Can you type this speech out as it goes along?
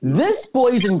This,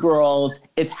 boys and girls,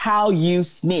 is how you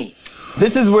sneak.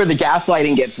 This is where the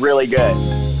gaslighting gets really good.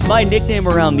 My nickname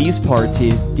around these parts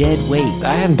is Dead Weight.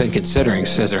 I hadn't been considering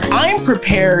scissoring. I'm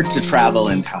prepared to travel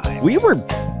in time. We were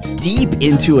deep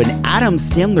into an Adam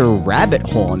Sandler rabbit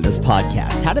hole in this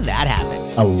podcast. How did that happen?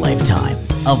 A lifetime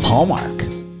of Hallmark.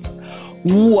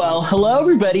 Well, hello,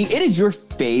 everybody. It is your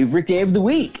favorite day of the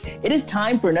week. It is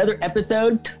time for another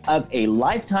episode of A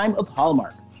Lifetime of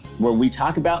Hallmark, where we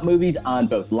talk about movies on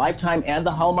both Lifetime and the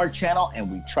Hallmark Channel,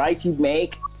 and we try to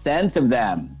make sense of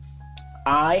them.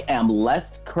 I am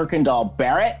Les Kirkendall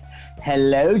Barrett.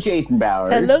 Hello, Jason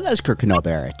Bowers. Hello, Les Kirkendall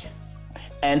Barrett.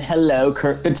 And hello,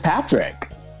 Kurt Fitzpatrick.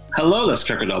 Hello, Les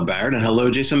Kirkendall Barrett, and hello,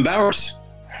 Jason Bowers.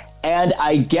 And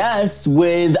I guess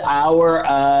with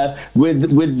our with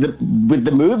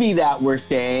the movie that we're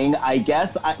saying,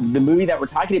 the movie that we're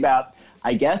talking about,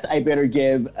 I guess I better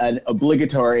give an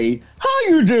obligatory "How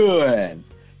you doing?"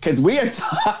 because we are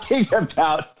talking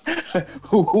about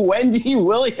Wendy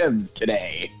Williams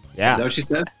today. Yeah, is that what she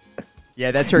said?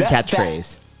 Yeah, that's her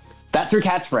catchphrase. That's her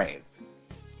catchphrase.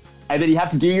 And then you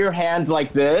have to do your hands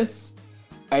like this,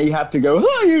 and you have to go,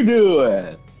 "How you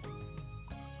doing?"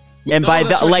 And by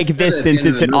this, since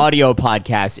it's an audio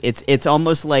podcast, it's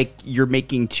almost like you're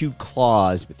making two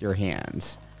claws with your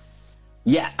hands.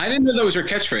 Yeah. I didn't know that was her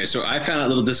catchphrase, so I found it a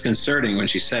little disconcerting when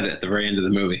she said it at the very end of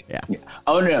the movie. Yeah.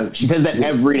 Oh, no. She says that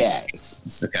every day.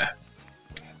 Okay.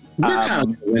 We're kind of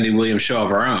like a Wendy Williams show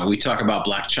of our own. We talk about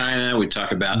Black China. We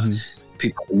talk about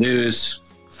people in the news.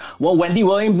 Well, Wendy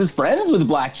Williams is friends with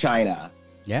Black China.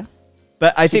 Yeah.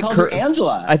 But I think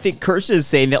Angela. I think Kirsch is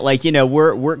saying that, like, you know,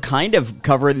 we're kind of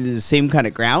covering the same kind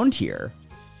of ground here.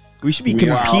 We should be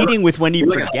competing with Wendy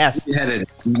for guests.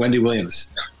 Wendy Williams.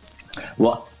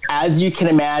 Well, as you can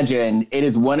imagine, it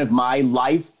is one of my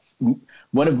life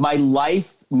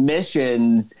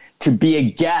missions to be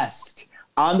a guest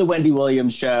on the Wendy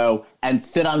Williams show and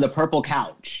sit on the purple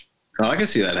couch. Oh, I can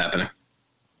see that happening.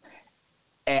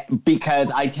 Because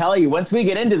I tell you, once we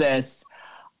get into this,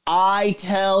 I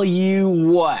tell you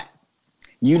what,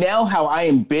 you know how I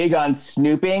am big on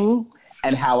snooping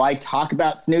and how I talk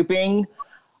about snooping?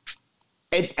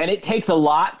 It takes a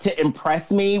lot to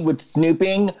impress me with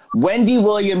snooping. Wendy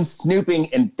Williams snooping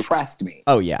impressed me.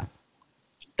 Oh, yeah.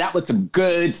 That was some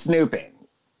good snooping.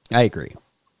 I agree.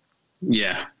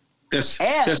 Yeah. There's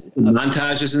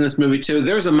montages in this movie, too.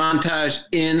 There was a montage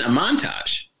in a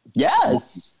montage.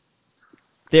 Yes.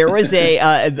 There was a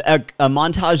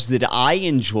montage that I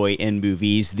enjoy in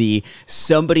movies. The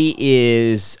somebody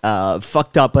is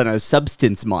fucked up on a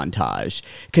substance montage,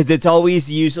 because it's always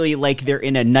usually like they're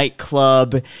in a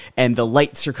nightclub and the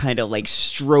lights are kind of like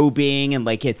strobing and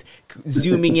like it's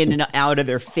zooming in and out of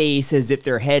their face as if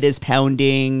their head is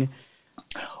pounding.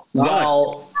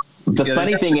 Well, the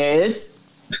funny thing is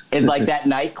like that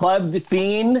nightclub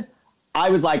scene. I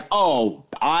was like, oh,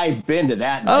 I've been to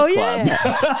that nightclub.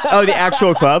 Yeah. Oh, the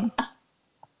actual club?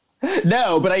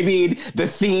 No, but I mean the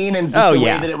scene and just the way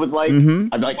that it was like. I'm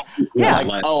like,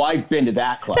 oh, I've been to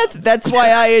that club. That's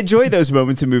why I enjoy those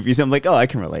moments in movies. I'm like, oh, I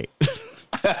can relate. They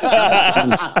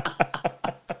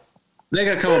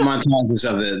got a couple of montages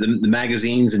of the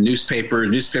magazines and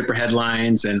newspaper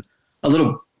headlines, and a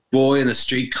little boy in the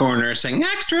street corner saying,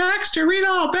 "Extra, extra, read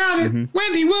all about it."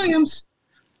 Wendy Williams.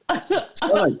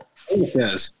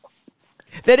 Yes.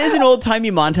 That is an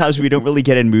old-timey montage we don't really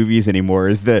get in movies anymore,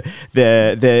 is the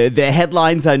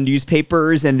headlines on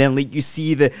newspapers, and then like you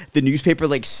see the newspaper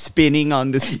like spinning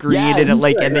on the screen, and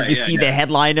then you see the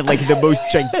headline in like the most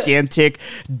gigantic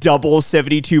double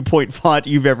 72-point font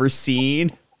you've ever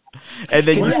seen. And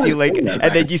then you see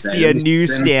see a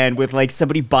newsstand with like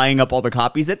somebody buying up all the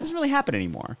copies. That doesn't really happen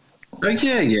anymore. Oh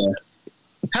yeah.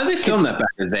 How did they film that back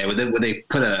in the day?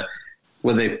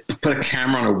 Would they put a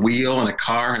camera on a wheel in a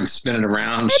car and spin it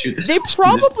around? They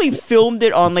probably filmed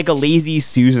it on like a Lazy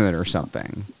Susan or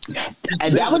something.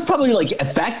 And that was probably like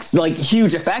effects, like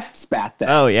huge effects back then.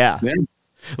 Oh yeah.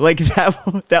 Like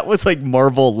that was like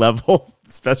Marvel level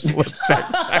special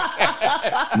effects.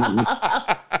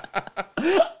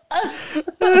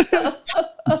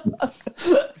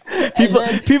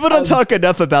 People don't talk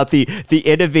enough about the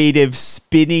innovative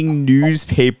spinning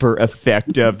newspaper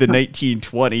effect of the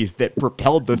 1920s that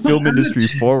propelled the film industry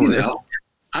forward.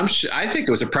 I think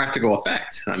it was a practical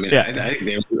effect. I mean,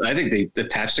 I think they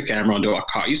attached a camera onto a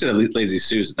car. You said Lazy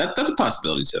Susan. That's a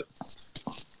possibility too.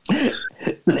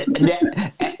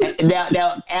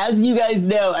 Now, as you guys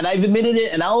know, and I've admitted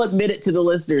it, and I'll admit it to the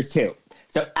listeners too.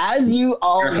 So, as you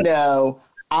all know,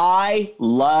 I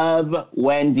love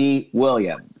Wendy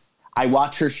Williams. I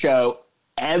watch her show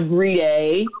every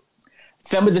day.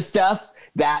 Some of the stuff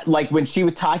that like when she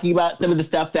was talking about some of the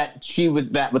stuff that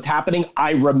was happening,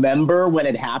 I remember when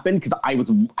it happened because I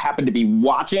happened to be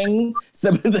watching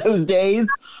some of those days.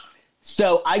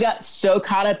 So I got so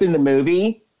caught up in the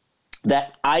movie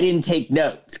that I didn't take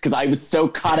notes because I was so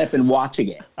caught up in watching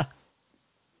it.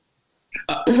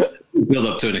 Build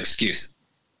up to an excuse.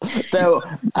 So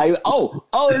I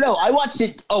watched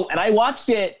it. Oh, and I watched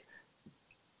it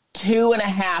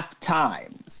 2.5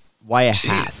 times. Why a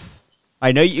half?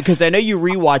 I know you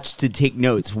rewatched to take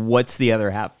notes. What's the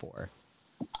other half for?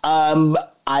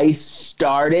 I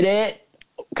started it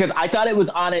because I thought it was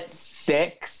on at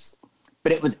 6,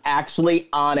 but it was actually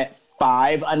on at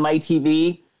 5 on my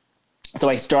TV. So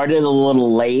I started a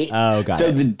little late. Oh, got it.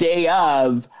 So the day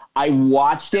of, I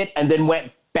watched it and then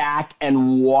went back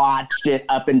and watched it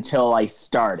up until I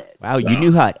started. Wow, you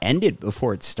knew how it ended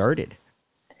before it started.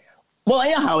 Well,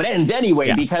 I know how it ends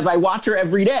anyway because I watch her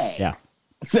every day. Yeah.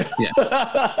 So,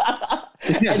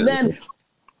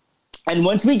 and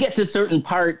once we get to certain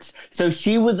parts, so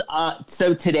she was,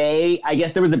 so today, I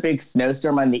guess there was a big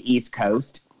snowstorm on the East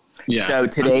Coast. Yeah. So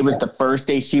today was the first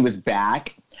day she was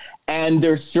back. And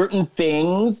there's certain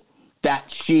things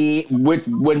that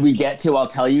when we get to, I'll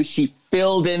tell you, she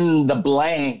filled in the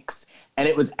blanks. And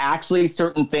it was actually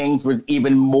certain things was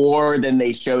even more than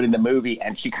they showed in the movie.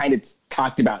 And she kind of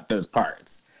talked about those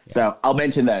parts. Yeah. So I'll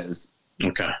mention those.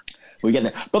 Okay. We get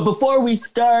there. But before we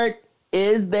start,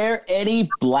 is there any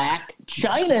Black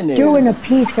China news? Doing a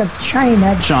piece of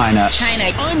China. China.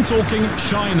 I'm talking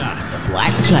China. The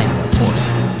Black China Report.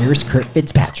 Here's Kurt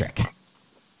Fitzpatrick.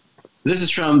 This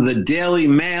is from the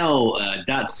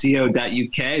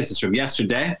dailymail.co.uk. This is from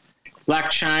yesterday. Black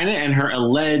China and her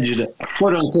alleged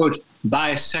quote-unquote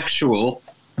bisexual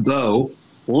beau,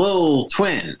 Lil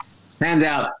Twin, hand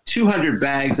out 200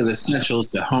 bags of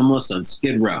essentials to homeless on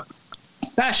Skid Row.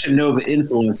 Fashion Nova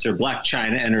influencer Black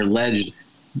China and her alleged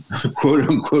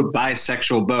quote-unquote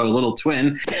bisexual beau, Little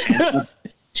Twin,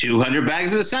 200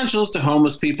 bags of essentials to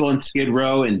homeless people in Skid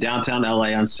Row in downtown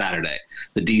LA on Saturday.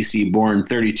 The DC-born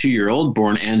 32-year-old,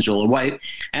 born Angela White,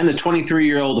 and the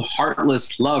 23-year-old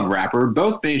Heartless Love rapper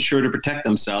both made sure to protect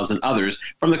themselves and others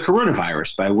from the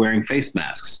coronavirus by wearing face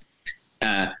masks.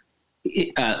 Let's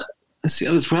see,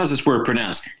 how's this word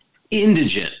pronounced?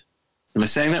 Indigent. Am I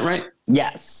saying that right?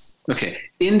 Yes. Okay.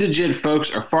 Indigent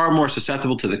folks are far more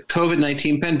susceptible to the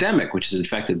COVID-19 pandemic, which has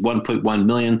infected 1.1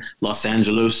 million Los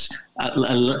Angelinos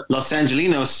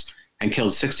and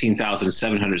killed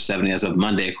 16,770 as of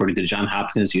Monday, according to Johns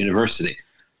Hopkins University.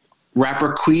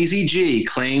 Rapper Queasy G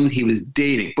claimed he was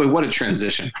dating. Boy, what a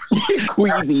transition.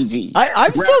 Queasy G.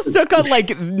 I'm still stuck on,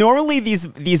 like, normally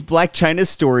these Black China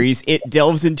stories, it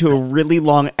delves into a really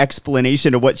long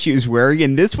explanation of what she was wearing,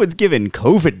 and this one's given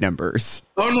COVID numbers.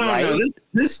 Oh, no.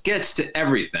 This gets to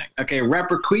everything. Okay,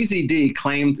 rapper Queasy D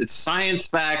claimed it's science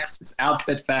facts, it's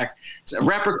outfit facts. So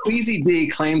rapper Queasy D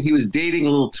claimed he was dating a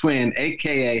Little Twin,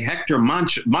 a.k.a. Hector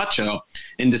Macho,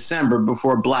 in December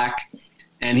before Black,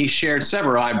 and he shared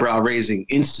several eyebrow-raising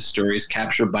Insta stories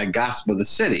captured by Gossip of the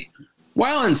City.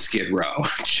 While in Skid Row,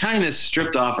 China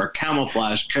stripped off her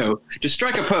camouflage coat to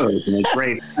strike a pose in a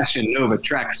gray Fashion Nova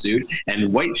tracksuit and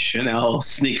white Chanel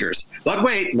sneakers. But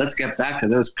wait, let's get back to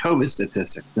those COVID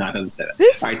statistics. No, it doesn't say that.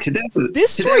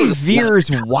 This story veers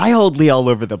wildly all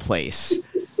over the place.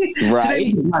 Right.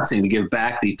 Today's blessing to give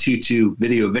back, the Tutu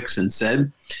video vixen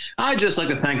said. I'd just like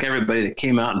to thank everybody that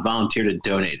came out and volunteered and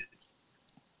donated.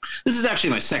 This is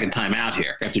actually my second time out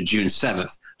here after June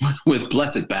 7th with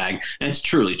Blessed Bag, and it's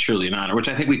truly, truly an honor, which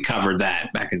I think we covered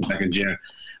that back in June.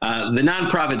 The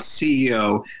nonprofit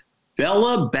CEO,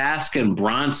 Bella Baskin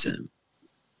Bronson,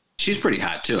 she's pretty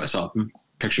hot too. I saw a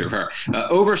picture of her,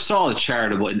 oversaw the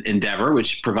charitable endeavor,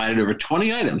 which provided over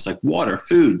 20 items like water,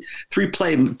 food,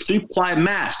 three-ply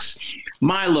masks,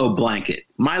 Mylar blanket,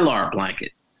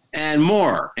 and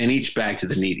more in each bag to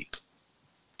the needy.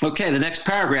 Okay, the next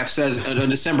paragraph says, on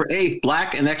December 8th,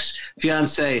 Black and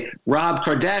ex-fiancé Rob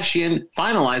Kardashian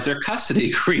finalized their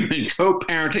custody agreement,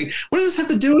 co-parenting. What does this have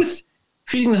to do with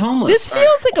feeding the homeless? This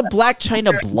feels like a Black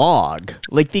China blog.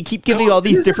 Like they keep giving all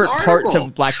these different parts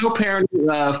of Black.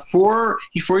 Co-parenting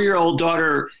four-year-old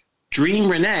daughter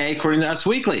Dream Renee, according to Us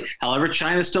Weekly. However,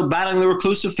 China is still battling the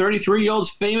reclusive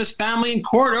 33-year-old's famous family in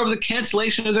court over the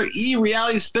cancellation of their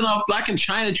e-reality spinoff Black in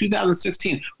China in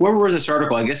 2016. Whoever wrote this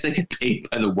article, I guess they get paid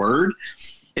by the word.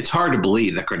 It's hard to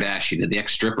believe that Kardashian, the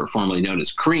ex-stripper formerly known as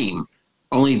Cream,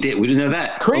 we didn't know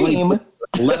that. Cream?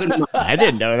 11 months. I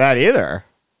didn't know that either.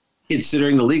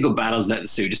 Considering the legal battles that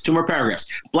ensued. Just two more paragraphs.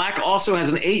 Black also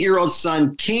has an 8-year-old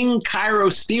son, King Cairo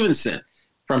Stevenson,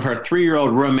 from her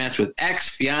 3-year-old romance with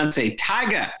ex-fiance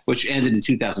Tyga, which ended in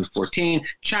 2014.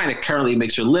 China currently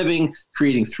makes her living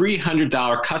creating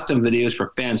 $300 custom videos for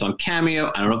fans on Cameo.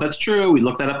 I don't know if that's true. We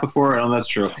looked that up before. I don't know if that's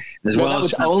true. As Well, well that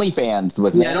was as OnlyFans,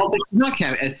 wasn't I it? don't think it's not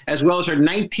Cameo. As well as her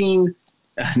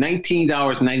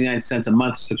 $19.99 a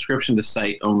month subscription to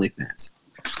site OnlyFans.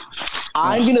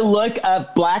 I'm going to look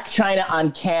up Black China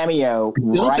on Cameo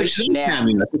right now.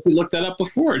 Cameo. I think we looked that up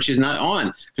before, and she's not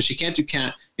on because she can't do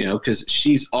because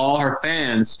she's all her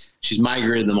fans. She's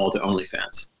migrated them all to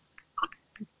OnlyFans.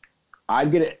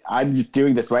 I'm just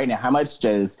doing this right now. How much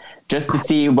just to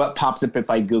see what pops up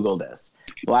if I Google this?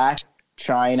 Black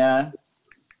China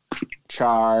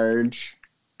charge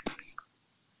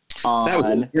That was a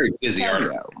on very busy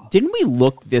article. Cameo. Didn't we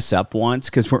look this up once?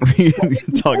 Because we're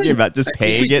talking about just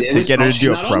paying it to get her to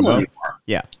do a promo.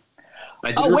 Yeah.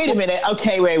 Oh, wait a minute.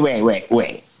 Okay,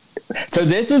 wait. So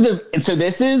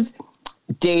this is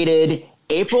dated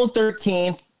April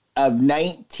 13th of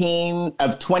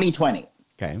 2020.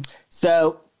 Okay.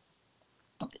 So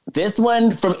this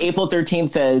one from April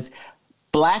 13th says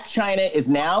Black China is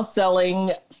now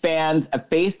selling fans a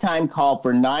FaceTime call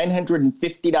for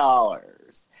 $950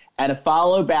 and a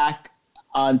follow back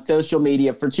on social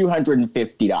media for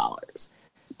 $250.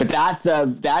 But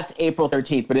that's April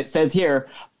 13th. But it says here,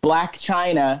 Black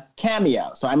China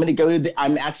Cameo. So I'm going to go to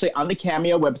I'm actually on the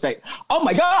Cameo website. Oh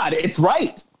my God, it's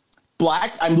right.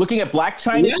 I'm looking at Black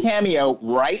China Cameo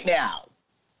right now.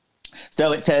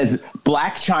 So it says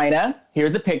Black China.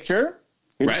 Here's a picture.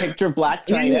 Here's a picture of Black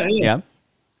China. Yeah.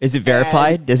 Is it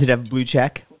verified? Does it have a blue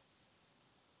check?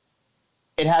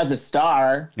 It has a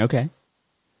star. Okay.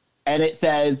 And it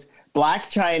says Black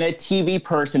China TV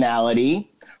personality.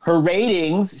 Her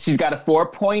ratings, she's got a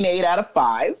 4.8 out of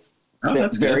 5. Oh,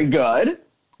 that's very good.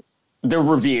 The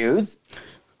reviews.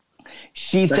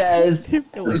 She says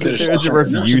there's a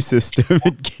review system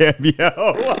in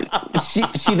Cameo.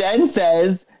 she then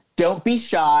says, "Don't be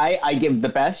shy. I give the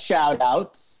best shout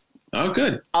outs." Oh,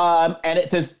 good. And it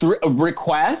says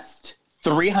request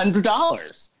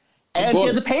 $300. And she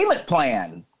has a payment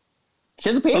plan.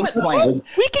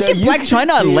 We can get Black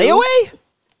China on layaway?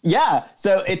 Yeah.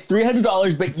 So it's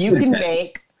 $300, but you can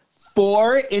make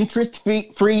 4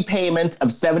 interest-free payments of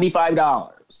 $75.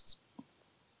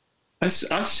 I'll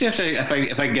see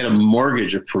if I get a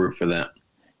mortgage approved for that.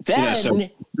 Then, so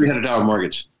 $300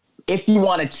 mortgage. If you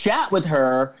want to chat with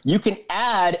her, you can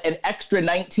add an extra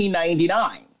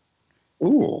 $19.99.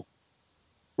 Ooh.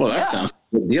 Well, that sounds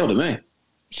like a good deal to me.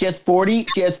 She has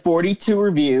 42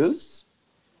 reviews.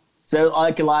 So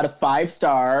like a lot of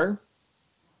 5-star.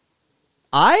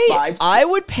 I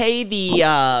would pay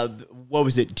the what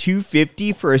was it,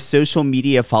 $250 for a social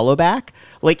media follow back?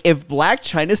 Like if Black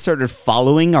China started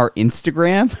following our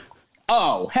Instagram.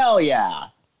 Oh, hell yeah.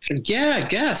 Yeah, I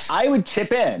guess. I would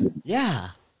chip in. Yeah.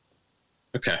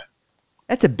 Okay.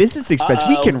 That's a business expense.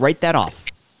 We can write that off.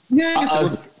 Yeah, I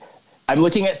guess I'm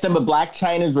looking at some of Black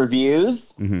China's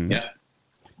reviews. Mm-hmm. Yeah.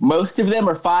 Most of them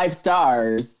are 5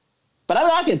 stars, but I'm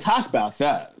not going to talk about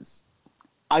those.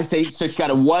 I say, so she got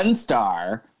a 1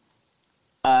 star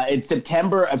in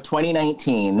September of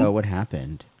 2019. Oh, what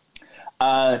happened?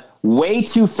 Way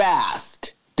too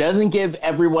fast. Doesn't give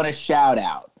everyone a shout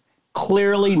out.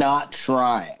 Clearly not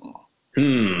trying.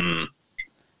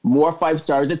 More 5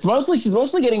 stars. She's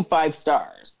mostly getting 5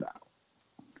 stars though.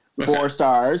 Okay. 4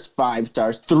 stars, 5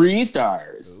 stars, 3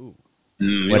 stars.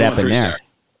 What happened there?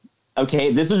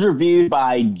 Okay, this was reviewed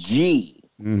by G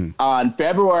on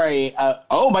February.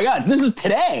 Oh my God, this is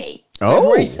today.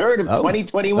 February 3rd of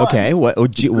 2021. Okay, what? Oh,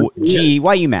 G,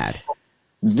 why are you mad?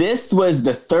 This was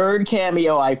the 3rd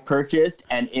Cameo I've purchased,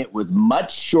 and it was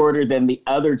much shorter than the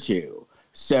other 2.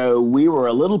 So we were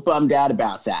a little bummed out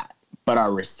about that. But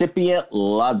our recipient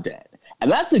loved it. And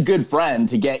that's a good friend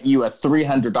to get you a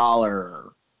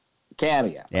 $300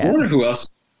 cameo. Yeah. I wonder who else.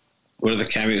 What are the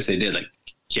cameos they did? Like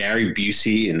Gary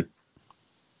Busey and.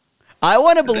 I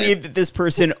want to believe that this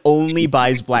person only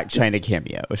buys Black China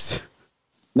cameos.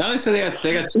 No, they said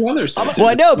they got 2 others. Well,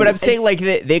 I know, but I'm saying like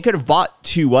they could have bought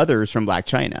 2 others from Black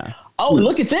China. Oh,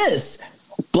 look at this.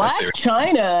 Black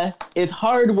China is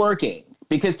hardworking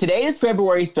because today is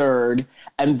February 3rd,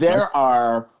 and there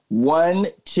are 1,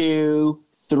 2,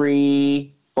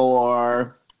 3,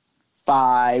 4,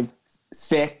 5,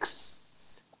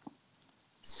 6,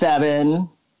 7,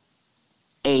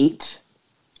 8,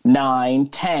 9,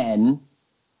 10,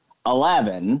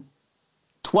 11,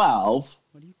 12.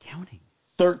 What are you counting?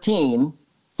 13,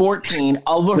 14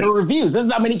 of her reviews. This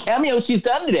is how many cameos she's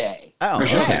done today. Oh,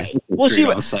 okay. Well, she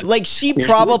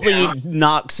probably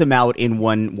knocks them out in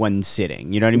one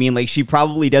sitting. You know what I mean? Like she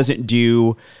probably doesn't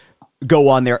do go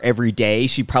on there every day.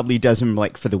 She probably does them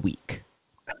like for the week.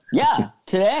 Yeah,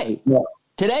 today. Yeah.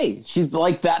 Today. She's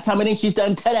like, that's how many she's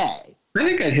done today. I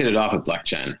think I'd hit it off with Black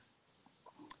Jen.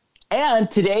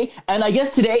 And today, and I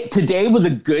guess today was a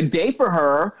good day for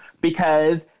her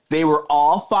because they were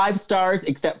all 5 stars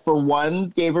except for one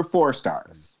gave her 4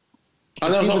 stars.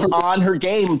 Oh, She was on her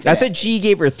game today. I thought G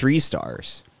gave her 3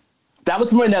 stars. That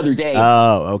was from another day.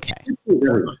 Oh, okay.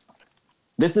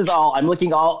 This is all I'm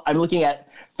looking at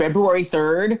February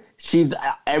 3rd. She's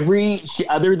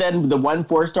other than the 1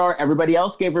 4-star, everybody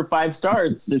else gave her 5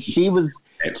 stars. So she was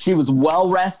well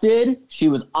rested. She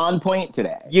was on point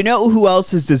today. You know who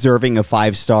else is deserving of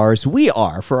 5 stars? We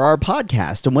are for our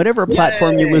podcast on whatever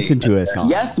platform you listen to us on.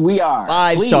 Yes, we are.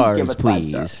 5 Please stars, give us 5 please.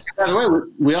 stars. By the way,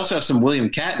 we also have some William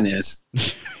Cat news.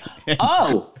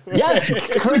 Oh, yes.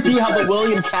 Kurt, do you have the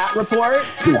William Cat report?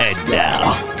 And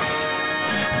now,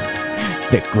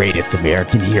 the greatest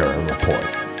American hero report.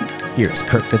 Here's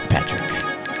Kurt Fitzpatrick.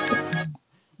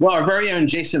 Well, our very own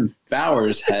Jason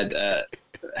Bowers had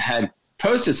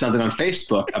posted something on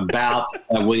Facebook about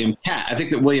William Cat. I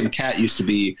think that William Cat used to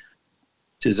be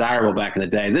desirable back in the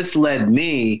day. This led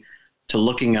me to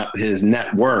looking up his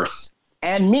net worth.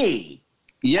 And me.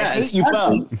 Yeah, I hate you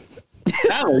both.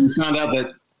 That one, you found out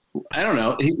that, I don't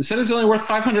know, he said it's only worth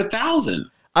 $500,000.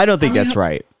 I don't think that's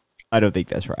right. I don't think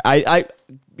that's right.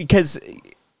 Because,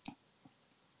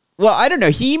 well, I don't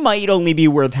know. He might only be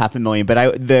worth $500,000,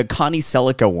 but the Connie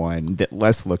Selica one that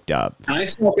Les looked up.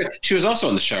 She was also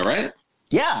on the show, right?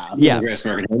 Yeah. Yeah. The Greatest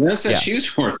American Hero. That says she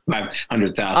was worth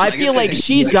 $500,000. I feel like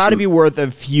she's got to be worth a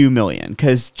few million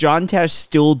because John Tesh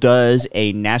still does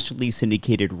a nationally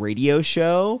syndicated radio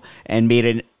show and made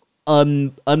an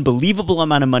unbelievable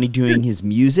amount of money doing his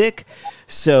music.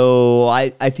 So I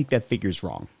think that figure's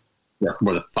wrong. That's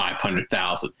more than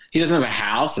 $500,000. He doesn't have a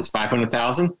house. It's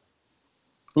 $500,000.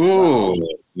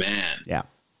 Ooh, man. Yeah.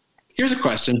 Here's a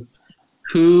question.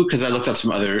 Because I looked up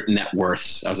some other net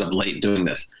worths. I was up late doing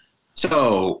this.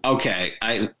 So,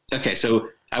 so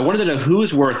I wanted to know who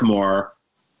is worth more,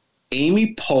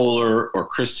 Amy Poehler or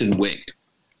Kristen Wiig?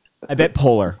 I bet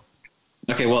Poehler.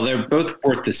 Okay, well, they're both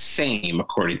worth the same,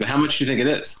 according. But how much do you think it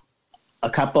is? A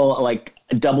couple, like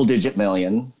a double-digit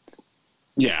million.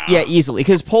 Yeah. Yeah, easily.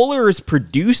 Because Poehler has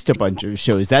produced a bunch of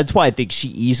shows. That's why I think she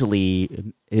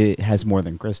easily has more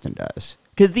than Kristen does.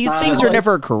 Because these things are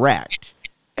never correct.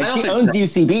 And she owns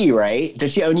UCB, right?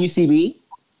 Does she own UCB?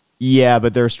 Yeah,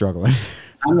 but they're struggling.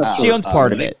 She owns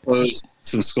part of it.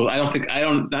 Some school. I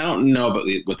don't know about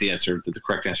what the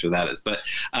correct answer to that is. But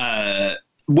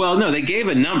well, no, they gave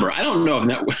a number. I don't know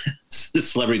if the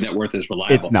celebrity net worth is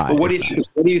reliable. It's not. But what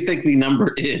do you think the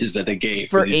number is that they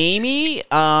gave for Amy?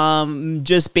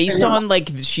 Just based on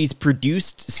she's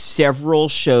produced several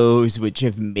shows which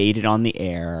have made it on the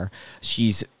air.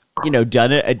 She's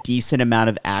done a decent amount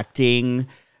of acting.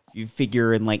 You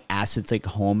figure in assets like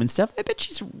home and stuff. I bet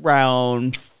she's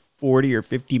around 40 or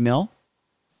 50 mil.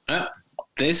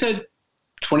 They said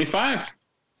 25.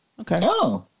 Okay.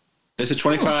 Oh. They said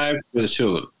 25 for the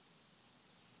two of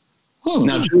them.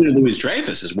 Now, Julia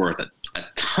Louis-Dreyfus is worth a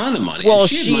ton of money. Well,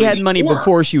 she had money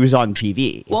before she was on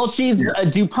TV. Well, she's a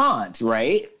DuPont,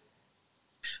 right?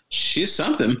 She's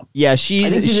something. Yeah,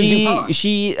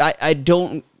 I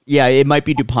don't. Yeah, it might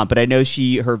be DuPont, but I know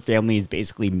her family is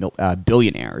basically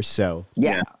billionaires. So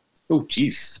yeah. Oh,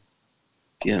 jeez.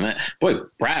 Yeah, man. Boy,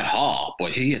 Brad Hall.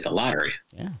 Boy, he hit the lottery.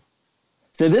 Yeah.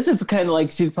 So this is kind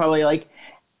of she's probably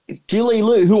Julie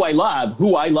Lou, who I love,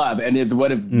 and is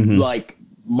one of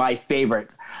my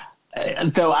favorites.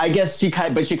 And so I guess she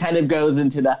kind of goes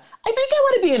into the I think I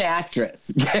want to be an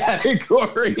actress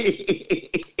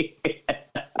category.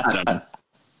 I don't know.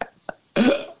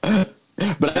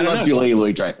 But I love Julia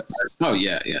Louis-Dreyfus. Oh,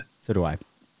 yeah. So do I.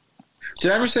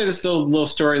 Did I ever say this little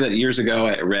story that years ago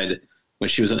I read when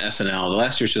she was on SNL? The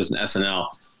last year she was on SNL,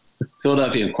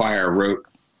 Philadelphia Inquirer wrote,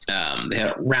 they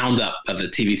had a roundup of the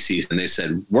TV season. They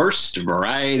said, worst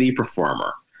variety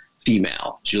performer,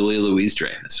 female, Julia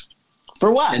Louis-Dreyfus.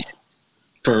 For what? And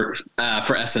for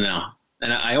SNL.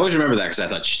 And I always remember that because I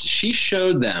thought she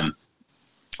showed them.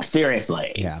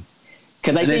 Seriously. Yeah.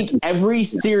 Because I think every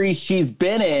series she's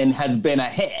been in has been a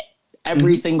hit.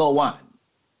 Every single one.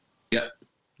 Yep.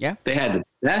 Yeah. They had the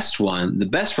best one, the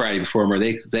best variety performer.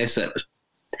 They said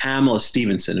Pamela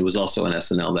Stevenson, who was also on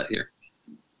SNL that year.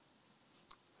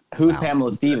 Who's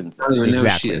Pamela Stevenson? I don't even know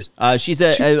Exactly. who she is. She's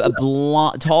a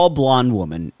tall blonde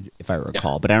woman, if I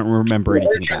recall, but I don't remember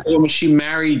anything about her. When she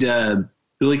married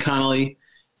Billy Connolly,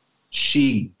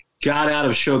 she got out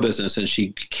of show business and she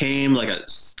became like a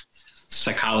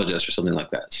psychologist or something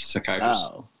like that. Psychiatrist.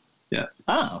 Oh. Yeah.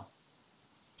 Oh.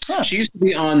 She used to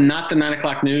be on Not the 9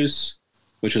 O'Clock News.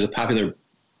 which was a popular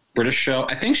British show.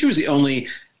 I think she's the only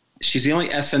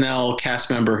SNL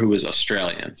cast member who was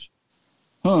Australian.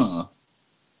 Yeah.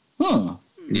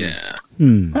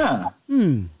 Yeah.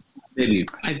 Maybe.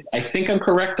 I think I'm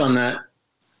correct on that.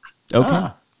 Okay.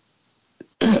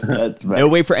 That's right. No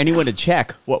way for anyone to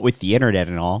check, what with the internet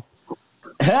and all.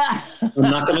 I'm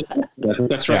not going to.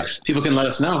 That's right. People can let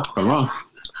us know if I'm wrong.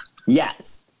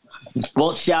 Yes.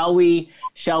 Well, shall we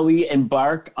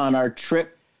embark on our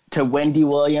trip to Wendy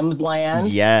Williams land?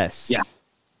 Yes. Yeah.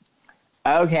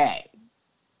 Okay.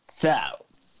 So,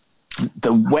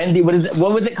 the Wendy, what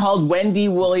was it called? Wendy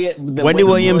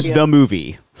Williams, the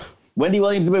movie. Wendy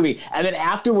Williams, the movie. And then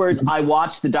afterwards, I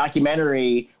watched the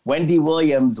documentary, Wendy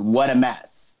Williams, What a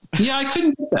Mess. Yeah, I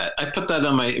couldn't get that. I put that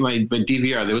on my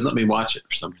DVR. They wouldn't let me watch it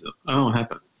for some reason. I don't know what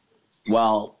happened.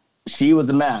 Well, she was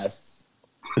a mess.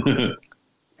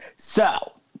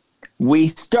 So, we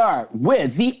start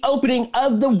with the opening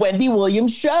of the Wendy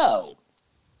Williams show.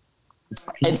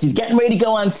 And she's getting ready to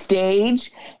go on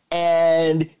stage,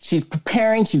 and she's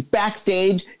preparing. She's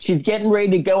backstage. She's getting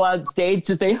ready to go on stage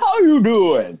to say, "How you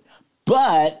doing?"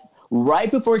 But right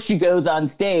before she goes on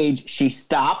stage, she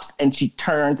stops and she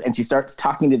turns and she starts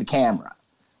talking to the camera.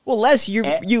 Well, Les, you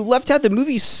left out the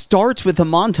movie starts with a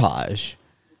montage.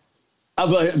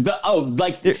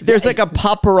 There's like a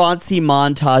paparazzi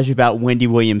montage about Wendy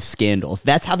Williams scandals.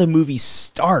 That's how the movie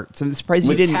starts. I'm surprised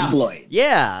you didn't. Tabloids.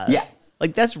 Yeah. Yes.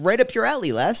 Like that's right up your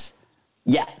alley, Les.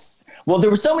 Yes. Well, there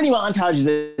were so many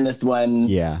montages in this one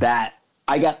that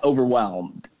I got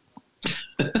overwhelmed.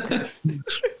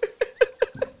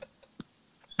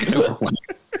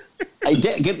 I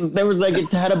did. There was like a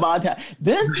ton of montage.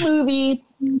 This movie,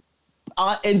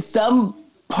 in some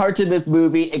parts of this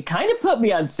movie, it kind of put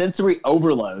me on sensory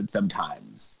overload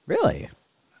sometimes. Really?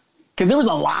 Because there was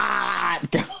a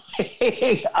lot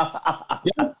going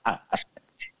on.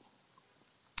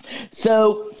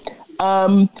 So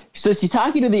she's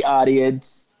talking to the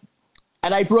audience,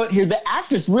 and I wrote here, the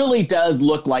actress really does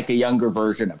look like a younger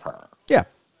version of her. Yeah.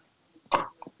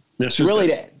 Yes, she really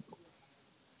did.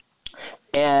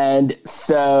 And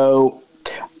so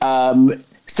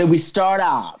we start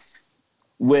off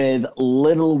with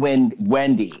little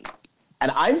Wendy.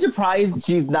 And I'm surprised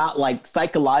she's not like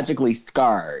psychologically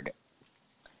scarred,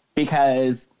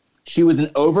 because she was an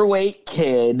overweight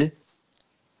kid.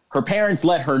 Her parents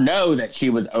let her know that she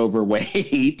was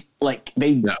overweight.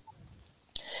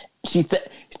 She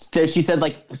said she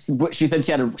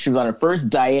was on her first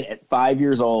diet at 5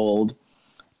 years old.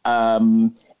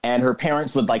 And her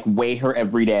parents would like weigh her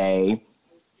every day.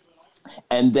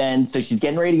 And then, so she's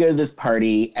getting ready to go to this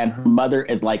party, and her mother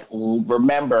is like,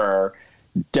 remember,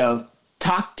 don't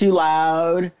talk too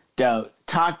loud, don't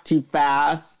talk too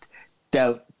fast,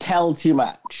 don't tell too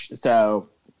much. So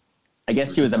I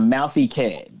guess she was a mouthy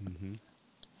kid. Mm-hmm.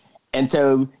 And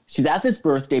so she's at this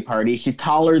birthday party. She's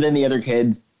taller than the other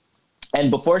kids. And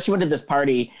before she went to this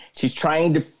party, she's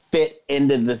trying to fit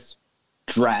into this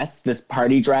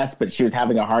party dress, but she was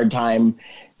having a hard time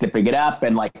zipping it up,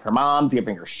 and like her mom's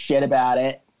giving her shit about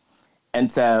it. And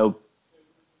so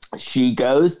she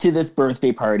goes to this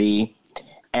birthday party,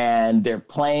 and they're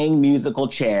playing musical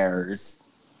chairs.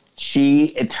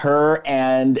 It's her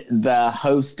and the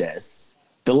hostess,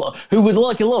 who was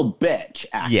like a little bitch,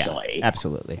 actually. Yeah,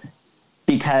 absolutely.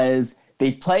 Because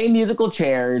they play musical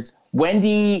chairs.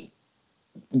 Wendy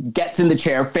gets in the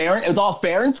chair. It was all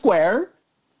fair and square.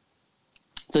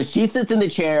 So she sits in the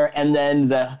chair, and then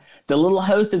the little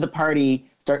host of the party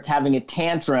starts having a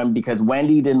tantrum because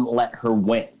Wendy didn't let her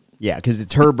win. Yeah, because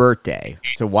it's her birthday.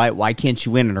 So why can't she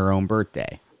win on her own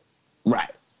birthday?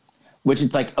 Right. Which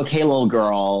is like, okay, little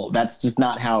girl, that's just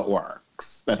not how it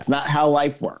works. That's not how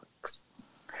life works.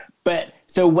 But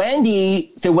so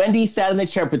Wendy sat in the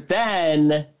chair, but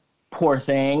then, poor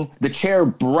thing, the chair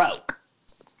broke.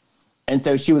 And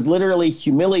so she was literally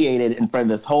humiliated in front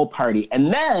of this whole party.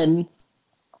 And then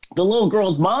the little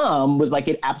girl's mom was like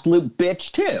an absolute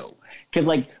bitch too. Because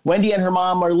like Wendy and her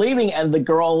mom are leaving, and the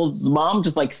girl's mom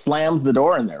just like slams the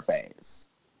door in their face.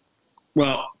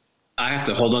 Well, I have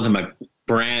to hold on to my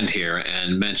brand here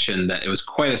and mention that it was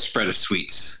quite a spread of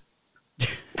sweets.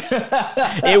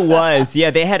 It was.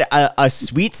 Yeah, they had a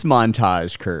sweets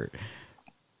montage, Kurt.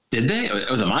 Did they? It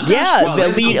was a montage? Yeah, well, the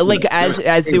lead, like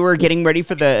as they were getting ready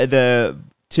for the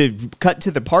to cut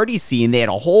to the party scene, they had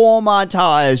a whole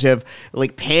montage of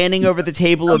like panning over the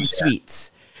table of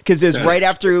sweets. Because it was right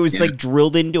after it was like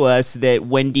drilled into us that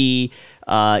Wendy,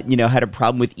 had a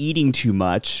problem with eating too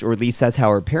much, or at least that's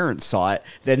how her parents saw it.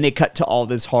 Then they cut to all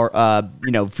this food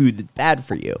that's bad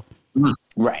for you.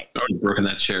 Right. I already broken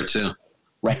that chair too.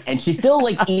 Right. And she still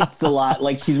like eats a lot.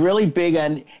 Like she's really big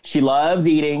on, she loves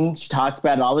eating. She talks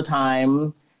about it all the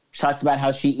time. She talks about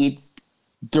how she eats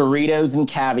Doritos and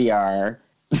caviar.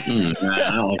 I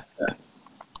don't like that.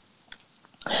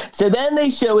 So then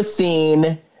they show a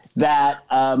scene that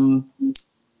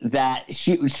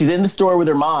she's in the store with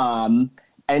her mom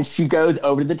and she goes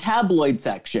over to the tabloid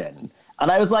section. And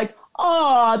I was like,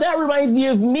 oh, that reminds me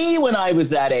of me when I was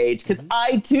that age, because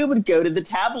I too would go to the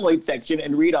tabloid section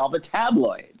and read all the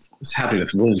tabloids. What's happening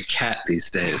with Will's cat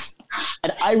these days?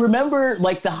 And I remember,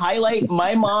 like, the highlight.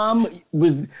 My mom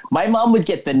would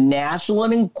get the National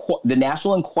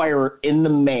Enquirer in the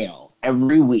mail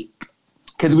every week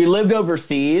because we lived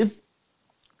overseas.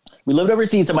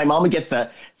 So my mom would get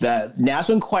the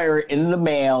National Enquirer in the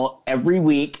mail every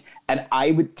week, and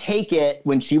I would take it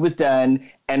when she was done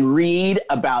and read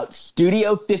about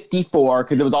Studio 54,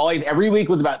 because it was always, every week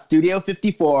was about Studio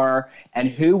 54 and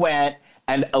who went.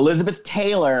 And Elizabeth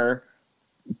Taylor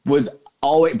was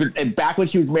always, back when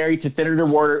she was married to Senator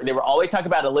Warner, they were always talking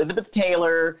about Elizabeth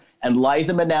Taylor and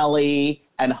Liza Minnelli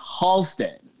and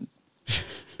Halston.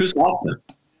 Who's Halston?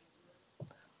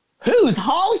 Who's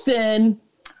Halston?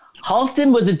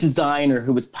 Halston was a designer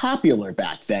who was popular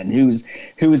back then, who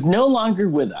is no longer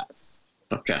with us.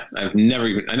 Okay, I never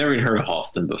even heard of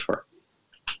Halston before.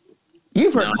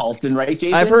 You've heard of Halston, right,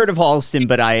 Jason? I've heard of Halston,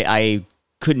 but I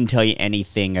couldn't tell you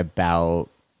anything about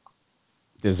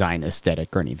design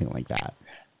aesthetic or anything like that.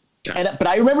 But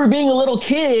I remember being a little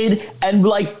kid and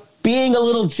like being a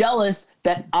little jealous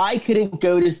that I couldn't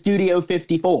go to Studio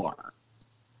 54.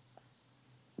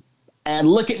 And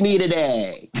look at me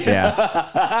today. Yeah.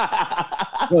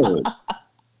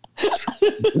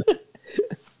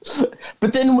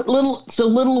 But then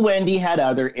little Wendy had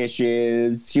other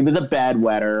issues. She was a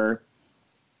bedwetter.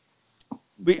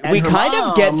 We kind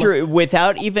of get through it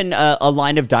without even a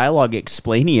line of dialogue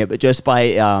explaining it, but just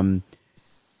by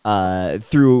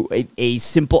through a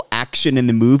simple action in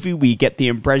the movie, we get the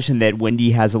impression that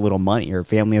Wendy has a little money, her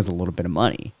family has a little bit of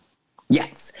money.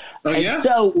 Yes. Oh, and yeah?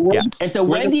 so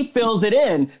Wendy fills it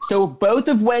in. So both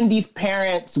of Wendy's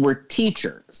parents were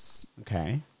teachers.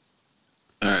 Okay.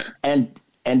 All right.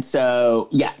 And so,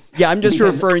 yes. Yeah, I'm just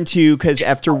referring to because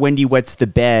after Wendy wets the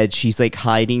bed, she's like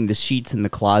hiding the sheets in the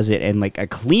closet, and like a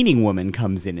cleaning woman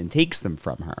comes in and takes them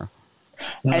from her.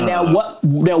 And now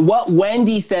what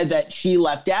Wendy said that she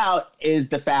left out is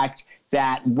the fact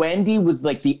that Wendy was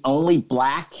like the only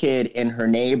black kid in her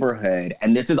neighborhood.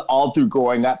 And this is all through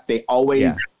growing up. They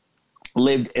always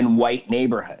lived in white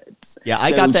neighborhoods. Yeah,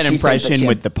 I got that impression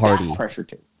with the party. Pressure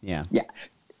too. Yeah. Yeah.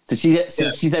 So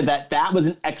she said that was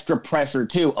an extra pressure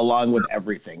too, along with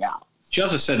everything else. She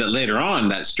also said that later on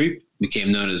that street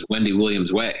became known as Wendy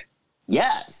Williams Way.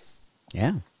 Yes.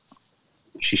 Yeah.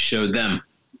 She showed them.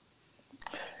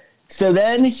 So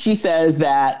then she says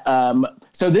that,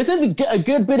 so this is a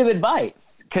good bit of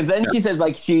advice, because then she says,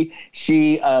 like, she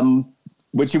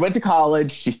when she went to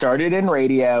college, she started in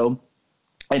radio,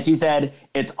 and she said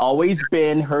it's always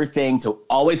been her thing to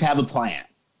always have a plan.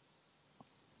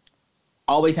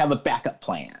 Always have a backup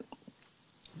plan.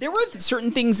 There were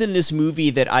certain things in this movie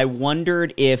that I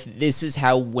wondered if this is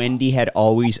how Wendy had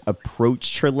always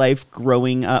approached her life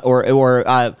growing up, or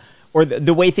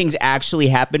the way things actually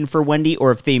happened for Wendy,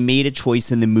 or if they made a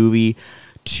choice in the movie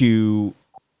to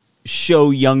show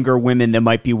younger women that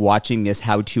might be watching this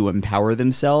how to empower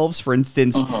themselves. For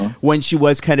instance, when she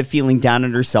was kind of feeling down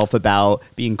on herself about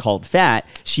being called fat,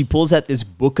 she pulls out this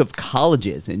book of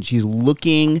colleges and she's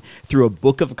looking through a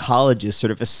book of colleges,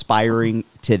 sort of aspiring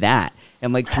to that.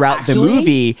 And like throughout the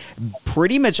movie,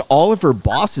 pretty much all of her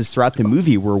bosses throughout the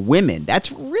movie were women.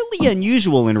 That's really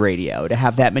unusual in radio to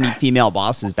have that many female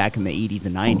bosses back in the 80s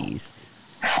and 90s.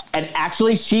 And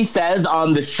actually, she says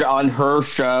on her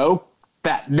show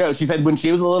that, she said when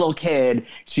she was a little kid,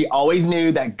 she always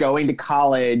knew that going to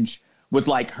college was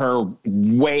like her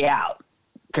way out.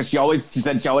 Because she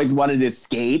said she always wanted to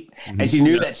escape. And she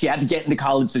knew that she had to get into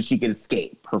college so she could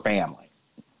escape her family.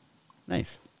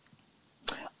 Nice.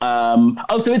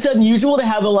 So it's unusual to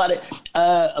have a lot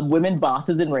of women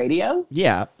bosses in radio?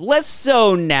 Yeah, less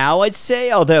so now, I'd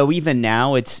say. Although even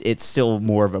now, it's still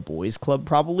more of a boys' club,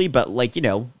 probably. But like,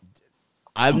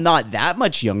 I'm not that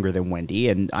much younger than Wendy,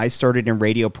 and I started in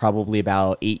radio probably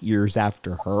about 8 years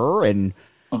after her. And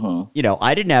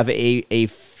I didn't have a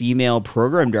female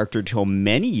program director till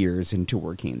many years into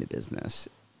working in the business,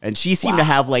 and she seemed to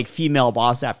have like female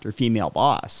boss after female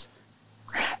boss.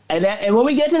 And when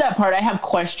we get to that part, I have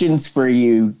questions for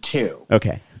you, too.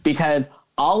 Okay. Because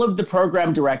all of the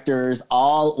program directors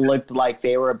all looked like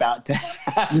they were about to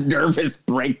have nervous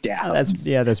breakdowns.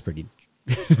 That's pretty...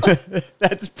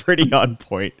 that's pretty on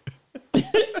point.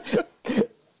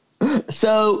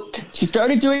 So she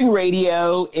started doing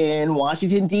radio in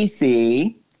Washington,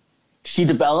 D.C. She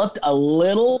developed a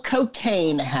little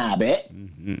cocaine habit.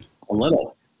 Mm-hmm. A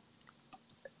little.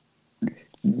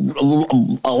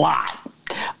 A lot.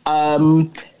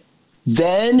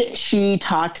 Then she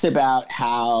talks about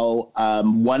how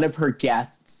one of her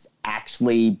guests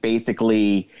actually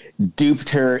basically duped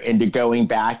her into going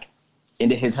back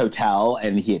into his hotel,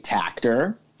 and he attacked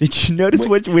her. Did you notice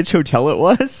which hotel it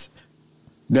was?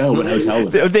 No, what hotel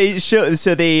was it?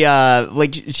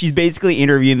 She's basically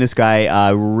interviewing this guy,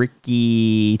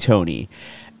 Ricky Tony.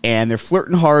 And they're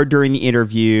flirting hard during the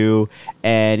interview,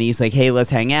 and he's like, "Hey, let's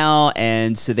hang out."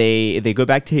 And so they go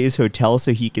back to his hotel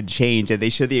so he can change, and they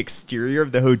show the exterior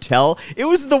of the hotel. It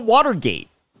was the Watergate.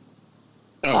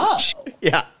 Oh.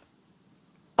 Yeah.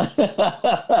 I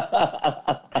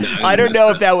don't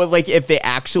know if that would if they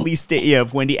actually stay,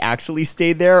 if Wendy actually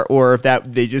stayed there, or if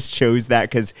that they just chose that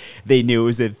because they knew it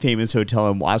was a famous hotel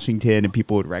in Washington and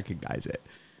people would recognize it.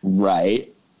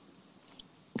 Right.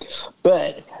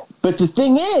 But the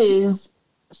thing is,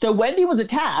 so Wendy was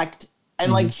attacked,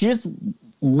 and she just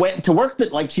went to work.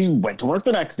 She went to work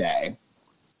the next day.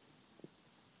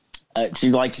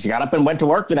 She got up and went to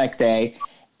work the next day,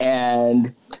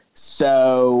 and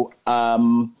so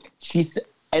she's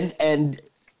and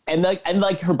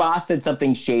her boss said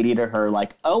something shady to her,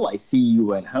 like, "Oh, I see you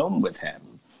went home with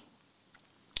him."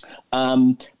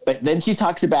 But then she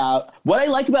talks about what I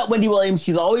like about Wendy Williams.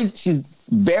 She's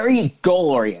very goal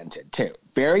oriented too.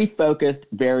 Very focused,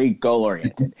 very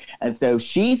goal-oriented. And so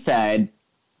she said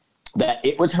that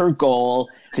it was her goal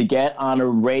to get on a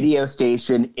radio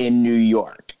station in New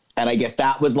York. And I guess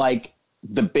that was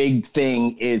the big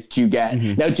thing is to get...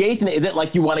 Now, Jason, is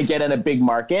it you want to get in a big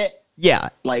market? Yeah.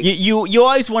 You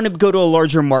always want to go to a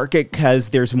larger market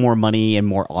because there's more money and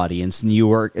more audience. New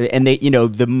York, and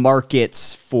the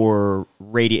markets for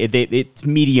radio, it's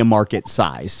media market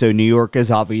size. So New York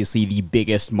is obviously the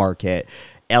biggest market.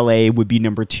 LA would be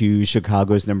number 2,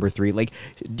 Chicago's number 3.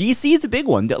 DC is a big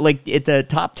one. It's a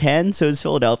top 10, so is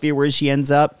Philadelphia where she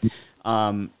ends up.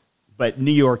 But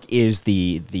New York is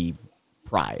the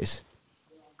prize.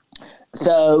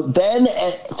 So then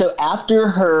after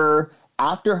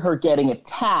her getting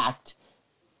attacked,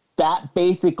 that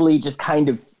basically just kind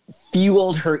of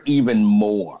fueled her even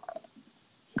more.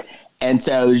 And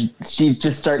so she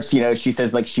just starts, she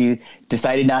says she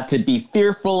decided not to be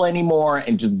fearful anymore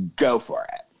and just go for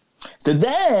it. So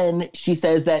then she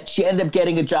says that she ended up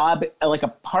getting a job, a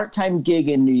part-time gig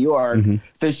in New York.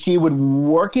 So she would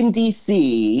work in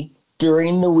DC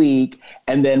during the week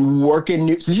and then so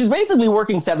she's basically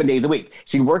working 7 days a week.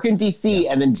 She'd work in DC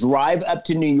and then drive up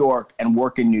to New York and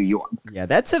work in New York. Yeah,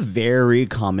 that's a very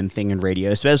common thing in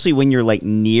radio, especially when you're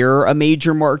near a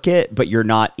major market, but you're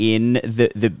not in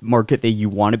the market that you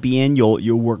want to be in.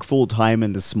 You'll work full time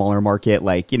in the smaller market,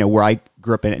 where I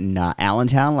grew up in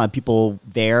Allentown. A lot of people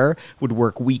there would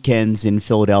work weekends in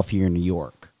Philadelphia or New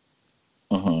York.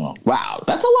 Wow,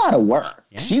 that's a lot of work.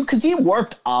 Yeah. Because she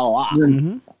worked a lot.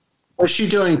 Was she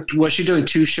doing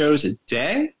 2 shows a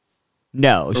day?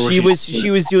 No, she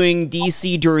was doing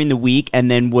DC during the week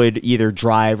and then would either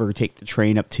drive or take the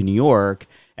train up to New York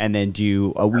and then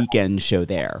do a weekend show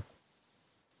there.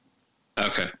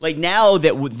 Okay. Now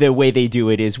that the way they do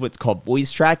it is what's called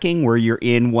voice tracking, where you're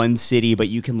in one city, but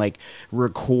you can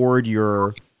record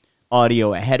your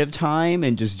audio ahead of time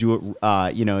and just do it,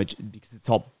 because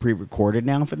it's all pre-recorded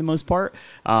now for the most part.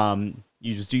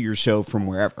 You just do your show from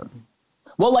wherever.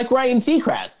 Well, Ryan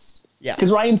Seacrest. Yeah.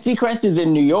 Because Ryan Seacrest is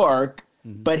in New York,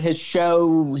 but he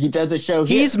does a show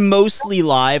here. He's mostly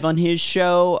live on his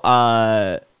show,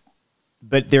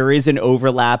 but there is an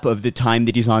overlap of the time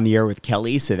that he's on the air with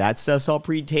Kelly, so that stuff's all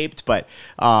pre-taped. But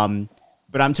I'm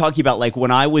talking about, when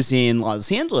I was in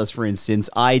Los Angeles, for instance,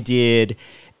 I did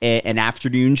an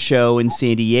afternoon show in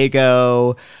San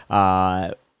Diego,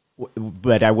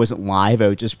 but I wasn't live. I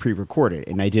would just pre-record it.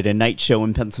 And I did a night show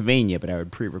in Pennsylvania, but I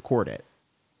would pre-record it.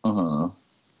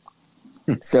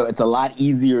 So it's a lot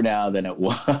easier now than it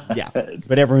was. Yeah,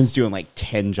 but everyone's doing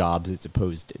 10 jobs as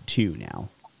opposed to 2 now.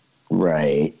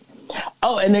 Right.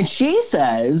 Oh, and then she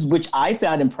says, which I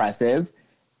found impressive,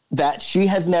 that she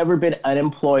has never been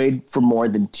unemployed for more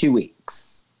than 2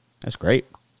 weeks. That's great.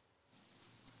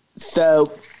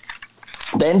 So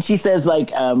then she says,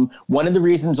 one of the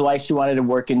reasons why she wanted to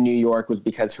work in New York was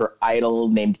because her idol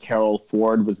named Carol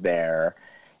Ford was there.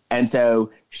 And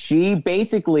so she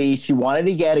wanted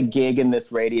to get a gig in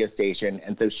this radio station.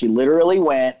 And so she literally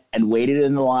went and waited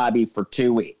in the lobby for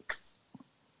 2 weeks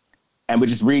and would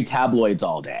just read tabloids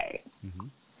all day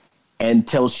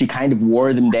until she kind of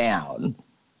wore them down.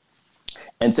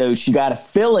 And so she got a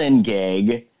fill-in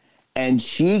gig and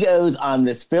she goes on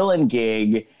this fill-in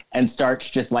gig and starts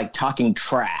just like talking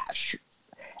trash.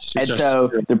 And so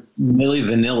Milli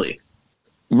Vanilli.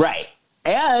 Right.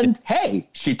 And hey,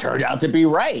 she turned out to be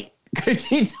right. Because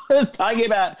she was talking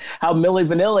about how Milli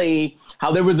Vanilli,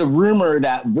 how there was a rumor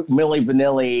that Milli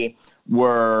Vanilli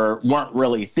weren't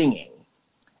really singing.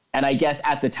 And I guess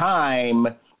at the time,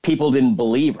 people didn't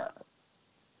believe her.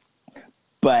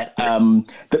 But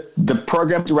the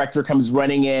program director comes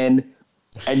running in,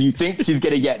 and you think she's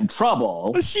going to get in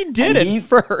trouble. Well, she did it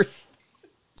first.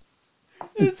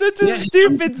 It's such a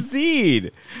stupid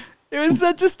scene. It was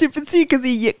such a stupid scene because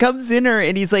he comes in her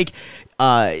and he's like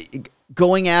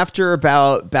going after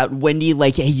about Wendy,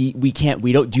 like, hey, we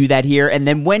don't do that here. And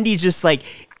then Wendy's just like,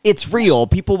 it's real.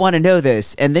 People want to know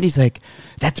this. And then he's like,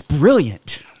 that's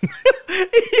brilliant.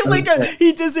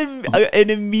 He does an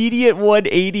immediate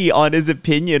 180 on his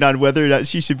opinion on whether or not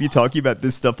she should be talking about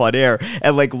this stuff on air.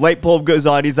 And like light bulb goes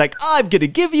on. He's like, I'm going to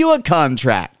give you a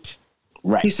contract.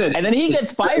 Right. He said, and then he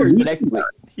gets fired the next week.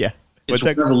 Yeah. It's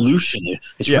revolutionary.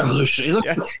 It's revolutionary.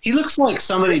 He looks like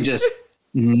somebody just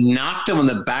knocked him on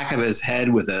the back of his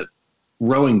head with a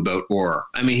rowing boat oar.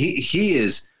 I mean, he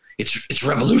is. It's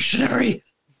revolutionary.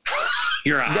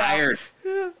 You're hired.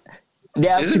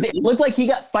 Yeah, because it looked like he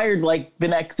got fired like the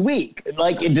next week.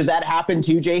 Like, does that happen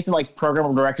too, Jason? Like,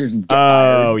 program directors get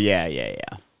fired? Oh, yeah.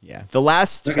 The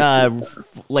last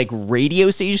like radio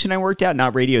station I worked at,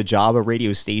 not radio job, a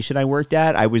radio station I worked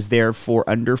at, I was there for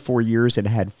under 4 years and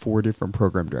had 4 different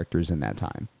program directors in that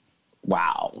time.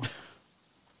 Wow.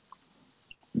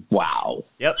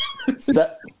 Yep.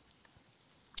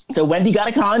 So Wendy got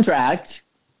a contract,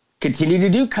 continued to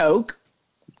do coke.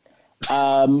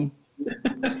 Well,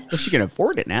 she can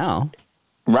afford it now.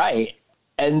 Right.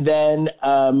 And then,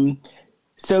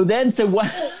 so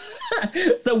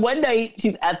one night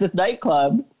she's at this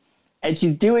nightclub and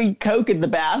she's doing coke in the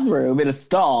bathroom in a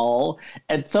stall.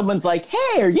 And someone's like,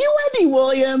 hey, are you Wendy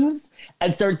Williams?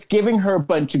 And starts giving her a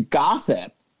bunch of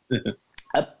gossip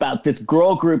about this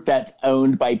girl group that was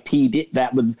owned by P.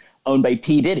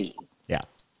 Diddy. Yeah.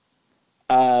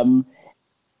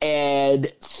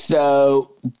 And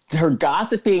so her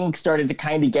gossiping started to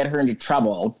kind of get her into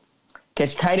trouble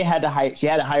because she kind of had to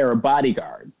hire a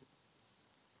bodyguard.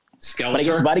 Skeletor? But I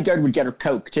guess the bodyguard would get her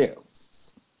coke too.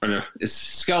 Or no,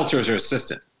 Skeletor is her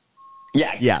assistant.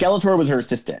 Yeah, Skeletor was her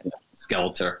assistant.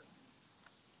 Skeletor.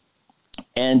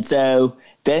 And so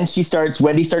then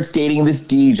Wendy starts dating this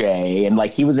DJ, and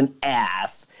like he was an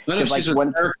ass. No, she's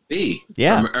with Eric B.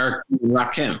 Yeah. From Eric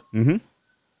Rakim. Mm-hmm.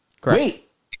 Correct. Wait.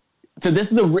 So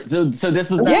this is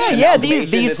this was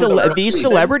these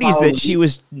celebrities that she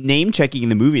was name checking in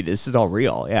the movie. This is all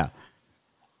real. Yeah.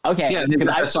 Okay. Yeah, because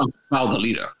that song Follow the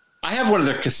Leader. I have one of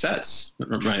their cassettes.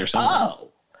 Oh.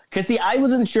 Because see, I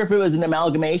wasn't sure if it was an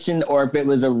amalgamation or if it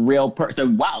was a real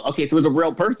person. Wow. Okay, so it was a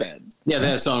real person. Yeah,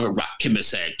 that song Rock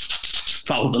Kimase.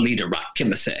 Follow the Leader, Rock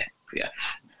Kimase. Yeah.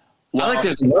 Well, I like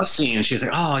there's a love scene. She's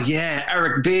like, oh yeah,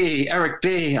 Eric B.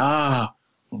 Ah.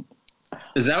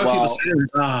 Is that what people say?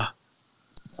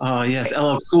 Oh yes,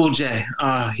 LL Cool J.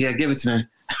 Yeah, give it to me.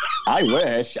 I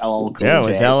wish LL Cool J. Yeah,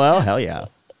 with LL, hell yeah.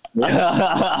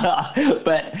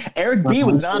 But Eric B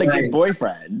was not a good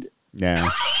boyfriend. Yeah.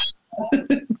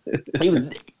 He was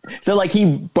so like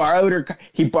he borrowed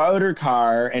her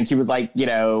car, and she was like, he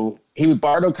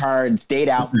borrowed her car and stayed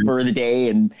out for the day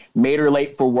and made her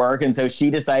late for work, and so she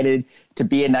decided to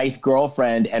be a nice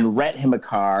girlfriend and rent him a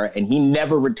car, and he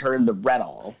never returned the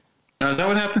rental. Is that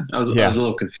what happened? I was a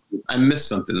little confused. I missed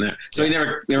something there. So he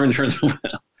never returned the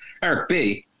rental. Eric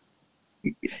B.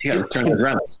 He got to return the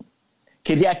rentals.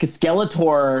 Because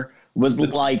Skeletor was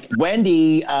like,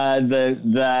 Wendy,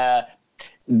 the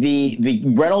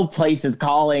rental place is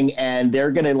calling, and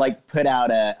they're gonna like put out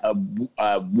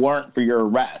a warrant for your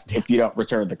arrest if you don't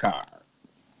return the car.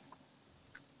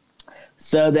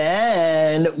 So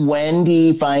then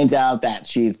Wendy finds out that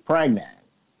she's pregnant.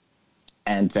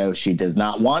 And so she does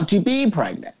not want to be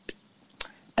pregnant.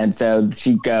 And so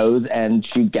she goes and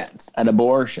she gets an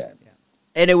abortion.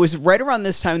 And it was right around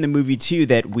this time in the movie, too,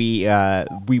 that we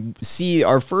see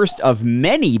our first of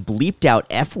many bleeped out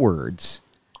F words.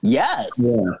 Yes.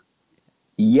 Yeah.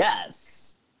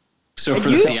 Yes. So for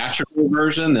the theatrical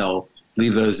version, they'll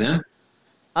leave those in?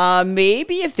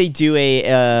 Maybe if they do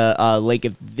like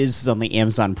if this is on the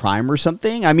Amazon Prime or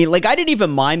something. I mean, like, I didn't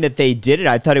even mind that they did it.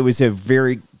 I thought it was a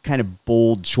very kind of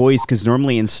bold choice because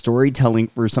normally in storytelling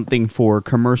for something for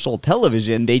commercial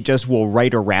television, they just will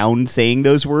write around saying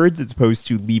those words as opposed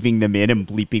to leaving them in and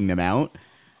bleeping them out.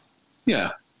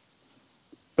 Yeah.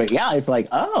 But yeah, it's like,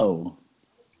 oh.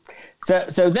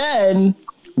 So then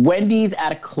Wendy's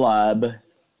at a club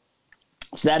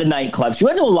She's at a nightclub. She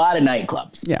went to a lot of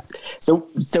nightclubs. Yeah. So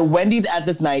Wendy's at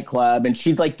this nightclub and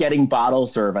she's like getting bottle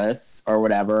service or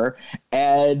whatever.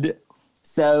 And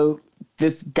so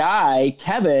this guy,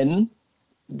 Kevin,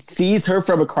 sees her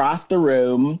from across the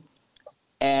room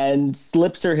and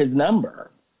slips her his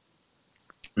number.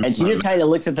 And she just kind of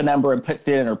looks at the number and puts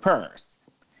it in her purse.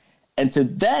 And so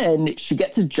then she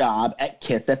gets a job at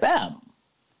Kiss FM.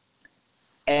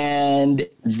 And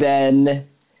then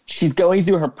she's going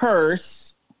through her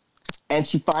purse and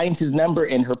she finds his number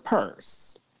in her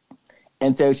purse.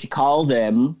 And so she calls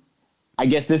him. I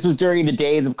guess this was during the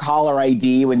days of caller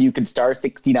ID when you could star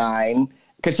 69,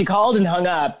 because she called and hung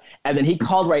up and then he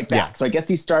called right back. Yeah. So I guess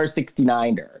he star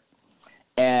 69'd her.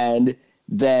 And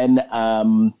then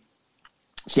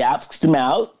she asks him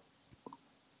out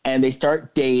and they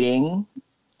start dating.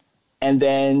 And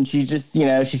then she just,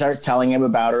 she starts telling him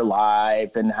about her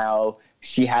life and how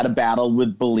she had a battle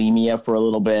with bulimia for a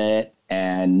little bit.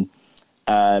 And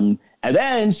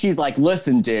then she's like,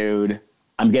 listen, dude,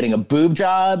 I'm getting a boob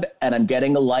job and I'm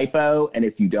getting a lipo. And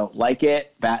if you don't like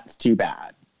it, that's too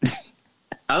bad.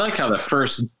 I like how the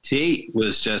first date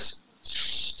was just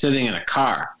sitting in a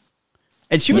car.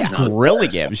 And she was grilling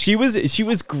him. She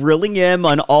was grilling him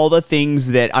on all the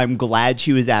things that I'm glad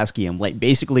she was asking him. Like,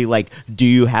 basically, like, do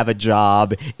you have a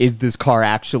job? Is this car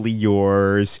actually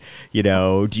yours?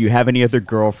 Do you have any other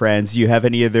girlfriends? Do you have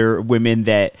any other women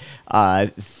that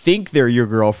think they're your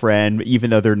girlfriend, even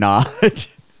though they're not?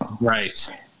 Right.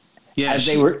 Yeah, as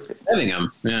they were setting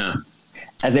him. Yeah.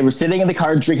 As they were sitting in the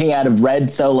car drinking out of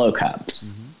red Solo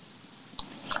cups.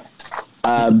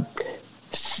 Mm-hmm.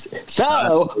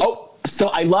 So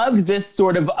I loved this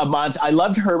sort of a montage. I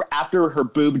loved her after her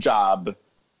boob job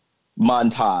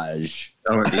montage.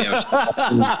 Oh,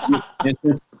 yeah.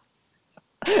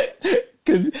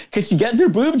 Because she gets her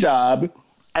boob job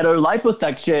at her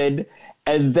liposuction,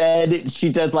 and then she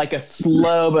does like a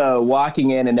slow-mo walking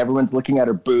in, and everyone's looking at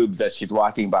her boobs as she's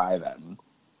walking by them.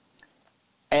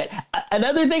 And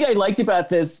another thing I liked about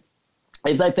this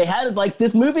is that they had, like,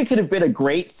 this movie could have been a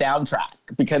great soundtrack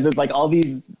because it's like all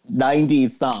these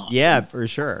 90s songs. Yeah, for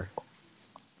sure.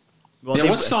 Well, yeah,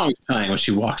 what song is playing when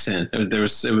she walks in? It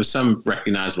was some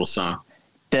recognizable song.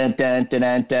 Dun, dun, dun,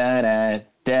 dun, dun, dun,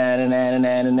 dun, dun,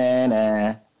 dun, dun,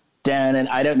 dun, dun,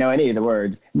 I don't know any of the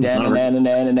words. Dun, dun, dun,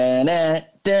 dun, dun,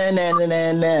 dun, dun,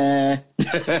 dun, dun.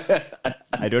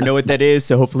 I don't know what that is,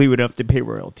 so hopefully we don't have to pay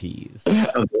royalties.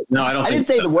 No, I don't. I didn't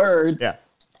say the words. Yeah.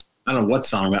 I don't know what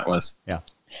song that was. Yeah.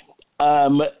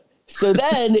 So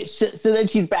then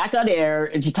she's back on air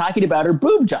and she's talking about her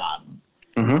boob job.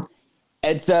 Mm-hmm.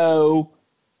 And so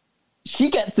she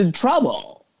gets in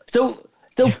trouble. So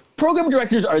program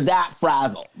directors are that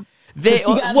frazzled.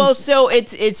 So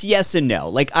it's yes and no.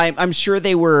 Like I'm sure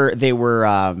they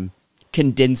were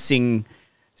condensing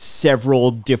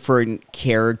several different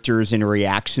characters and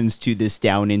reactions to this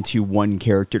down into one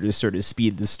character to sort of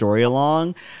speed the story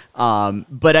along.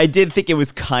 But I did think it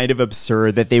was kind of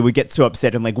absurd that they would get so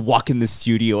upset and like walk in the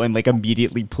studio and like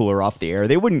immediately pull her off the air.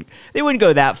 They wouldn't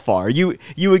go that far. You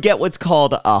would get what's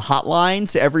called a hotline.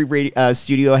 So every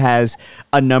studio has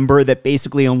a number that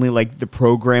basically only like the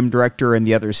program director and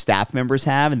the other staff members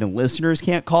have, and the listeners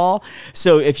can't call.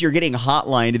 So if you're getting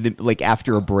hotlined like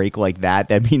after a break like that,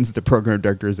 that means the program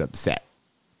director is upset.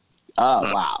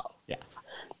 Oh, wow. Yeah.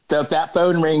 So if that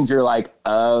phone rings, you're like,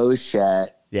 oh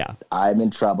shit. Yeah, I'm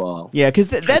in trouble. Yeah, because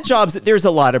that job's, there's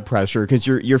a lot of pressure because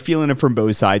you're feeling it from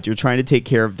both sides. You're trying to take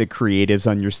care of the creatives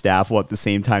on your staff while at the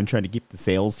same time trying to keep the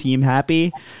sales team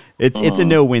happy. It's a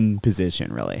no-win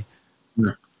position, really.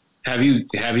 Have you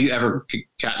ever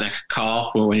gotten a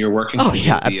call when you're working? Oh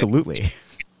yeah, absolutely,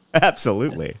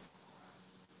 absolutely.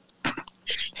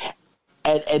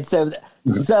 And so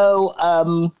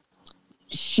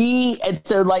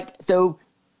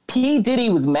P. Diddy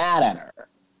was mad at her.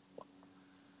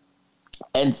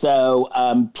 And so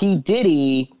P.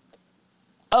 Diddy,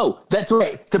 that's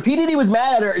right. So P. Diddy was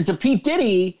mad at her. And so P.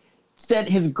 Diddy sent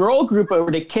his girl group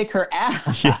over to kick her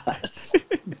ass. Yes.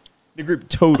 The group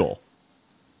Total.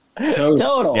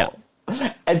 Yeah.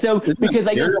 And so, because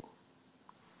I guess...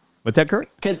 What's that, Kurt?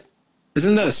 Because...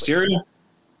 Isn't that a cereal?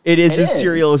 It is a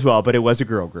cereal as well, but it was a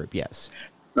girl group, yes.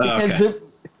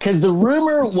 Because the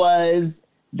rumor was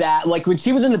that, like, when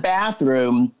she was in the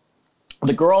bathroom,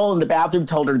 the girl in the bathroom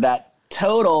told her that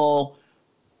Total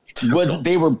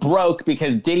they were broke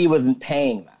because Diddy wasn't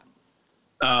paying them.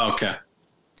 Oh, okay.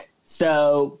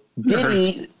 So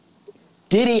Diddy,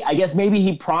 I guess maybe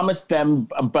he promised them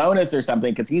a bonus or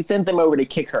something because he sent them over to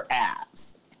kick her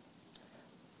ass.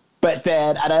 But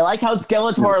then, and I like how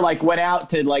Skeletor like went out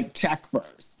to like check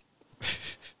first.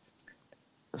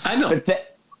 I know.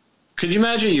 Could you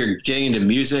imagine you're getting into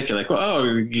music? You're like, well, oh,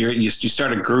 you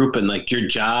start a group, and like your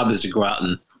job is to go out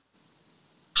and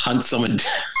hunt someone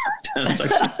down. It's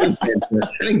like, I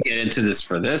didn't get into this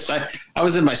for this. I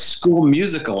was in my school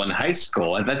musical in high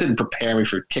school, and that didn't prepare me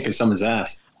for kicking someone's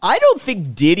ass. I don't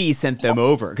think Diddy sent them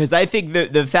over, because I think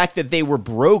the fact that they were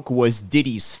broke was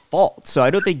Diddy's fault. So I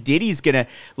don't think Diddy's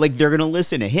they're gonna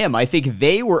listen to him. I think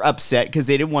they were upset because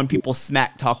they didn't want people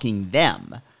smack talking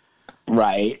them.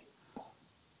 Right.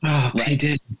 Oh, P.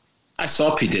 Diddy. I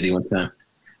saw P. Diddy one time.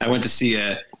 I went to see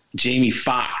Jamie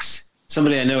Foxx.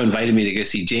 Somebody I know invited me to go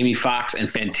see Jamie Foxx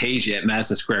and Fantasia at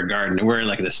Madison Square Garden. And we're in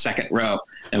like the second row,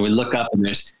 and we look up, and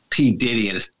there's P. Diddy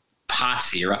and his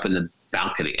posse are up in the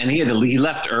balcony, and he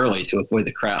left early to avoid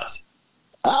the crowds.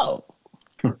 Oh.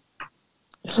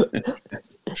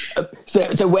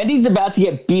 So Wendy's about to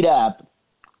get beat up,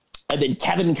 and then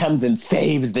Kevin comes and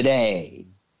saves the day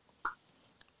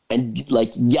and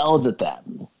like yells at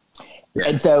them. Yeah.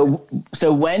 And so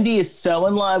Wendy is so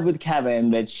in love with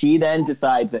Kevin that she then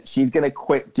decides that she's going to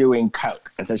quit doing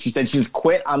coke. And so she said she's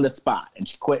quit on the spot, and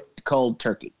she quit cold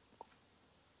turkey.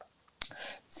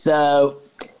 So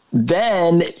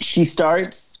then she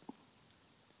starts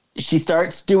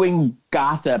doing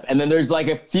gossip, and then there's like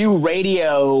a few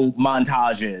radio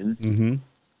montages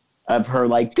of her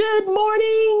like, "Good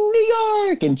morning, New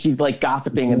York," and she's like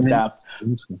gossiping and stuff.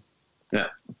 Yeah.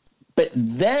 But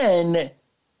then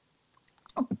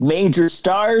major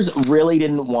stars really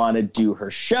didn't want to do her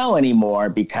show anymore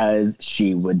because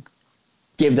she would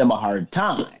give them a hard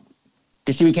time,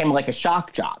 because she became like a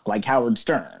shock jock, like Howard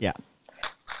Stern. Yeah.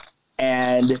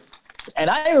 And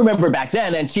I remember back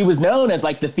then, and she was known as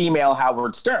like the female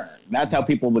Howard Stern. That's how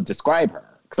people would describe her,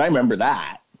 because I remember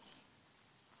that.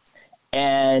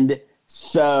 And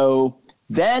so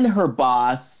then her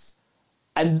boss,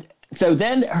 and so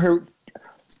then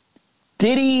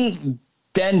Diddy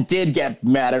then did get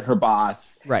mad at her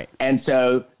boss. Right. And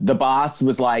so the boss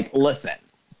was like, listen,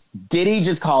 Diddy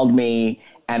just called me,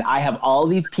 and I have all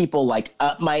these people like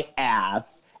up my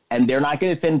ass, and they're not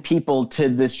going to send people to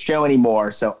this show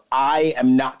anymore. So I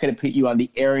am not going to put you on the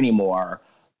air anymore,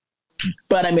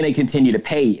 but I'm going to continue to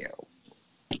pay you.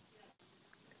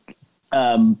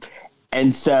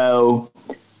 And so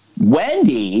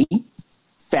Wendy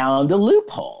found a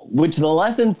loophole, which the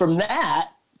lesson from that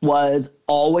was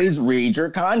always read your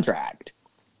contract,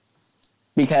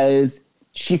 because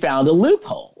she found a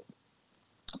loophole.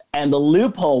 And the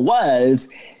loophole was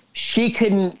she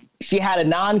had a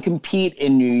non-compete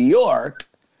in New York,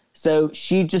 so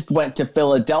she just went to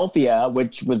Philadelphia,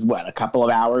 which was, a couple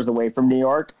of hours away from New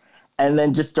York, and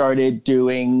then just started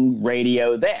doing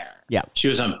radio there. Yeah. She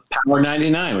was on Power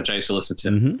 99, which I used to listen to.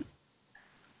 Mm-hmm.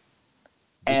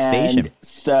 And station.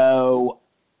 So,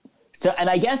 and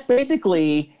I guess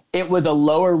basically it was a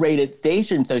lower rated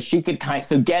station, so she could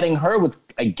so getting her was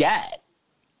a get.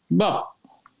 Well,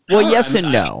 yes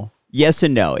and no. Yes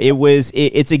and no.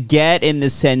 It's a get in the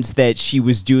sense that she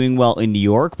was doing well in New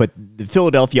York, but the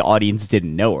Philadelphia audience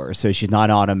didn't know her, so she's not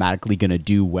automatically going to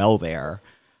do well there.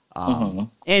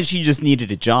 And she just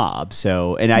needed a job.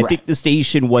 So, and I think the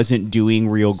station wasn't doing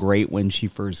real great when she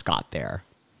first got there.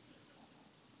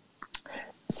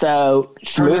 So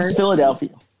she moved to Philadelphia.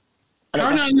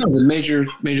 Power 99 is a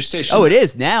major station. Oh, it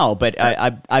is now, but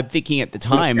I'm thinking at the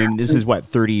time, and this is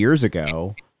 30 years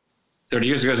ago. 30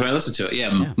 years ago is when I listened to it.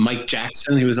 Yeah, Mike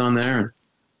Jackson, he was on there.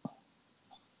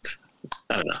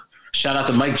 I don't know. Shout out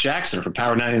to Mike Jackson for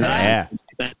Power 99. Yeah.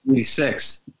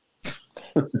 1986.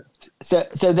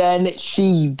 So then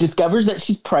she discovers that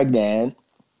she's pregnant,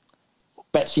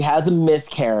 but she has a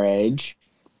miscarriage.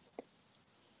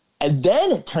 And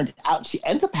then it turns out she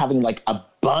ends up having like a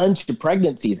bunch of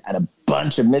pregnancies and a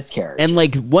bunch of miscarriages. And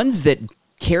like ones that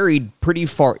carried pretty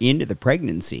far into the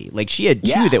pregnancy. Like she had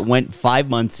two that went 5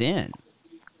 months in.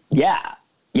 Yeah.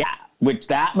 Yeah. Which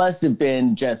that must have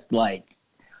been just like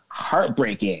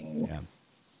heartbreaking. Yeah.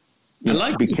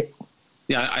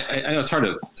 I know it's hard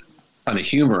to find the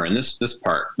humor in this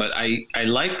part, but I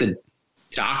like the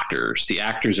doctors, the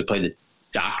actors who played the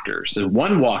doctors. So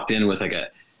one walked in with like a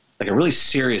really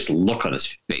serious look on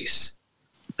his face.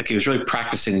 Like he was really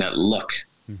practicing that look.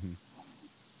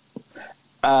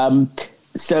 Mm-hmm.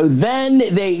 So then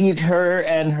her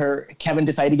and Kevin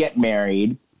decided to get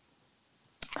married.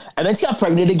 And then she got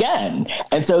pregnant again.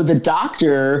 And so the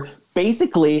doctor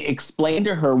basically explained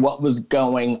to her what was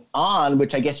going on,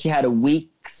 which I guess she had a weak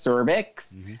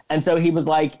cervix. Mm-hmm. And so he was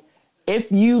like,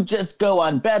 if you just go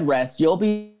on bed rest, you'll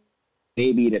be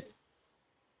baby to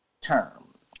term.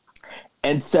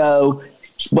 And so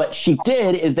what she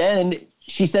did is then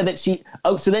she said that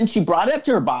so then she brought it up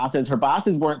to her bosses. Her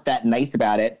bosses weren't that nice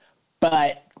about it,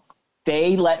 but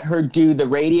they let her do the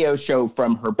radio show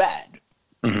from her bed.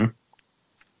 Mm-hmm.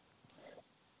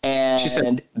 And she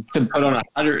said put on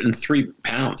 103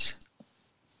 pounds.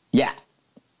 Yeah.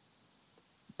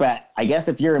 But I guess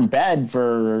if you're in bed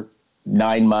for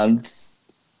 9 months.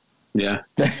 Yeah.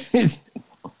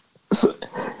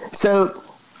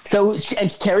 So she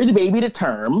carried the baby to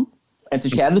term. And so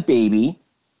she had the baby.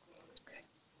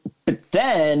 But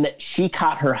then she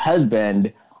caught her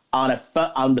husband on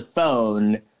the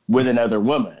phone with another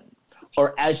woman.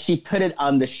 Or as she put it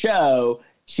on the show,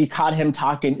 she caught him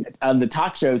talking on the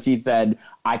talk show. She said,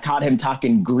 I caught him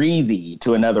talking greasy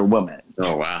to another woman.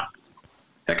 Oh, wow.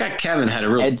 That guy Kevin had a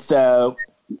real and so,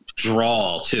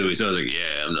 drawl, too. He's always like,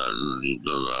 yeah, I'm not.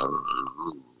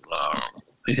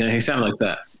 He sounded like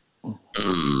that.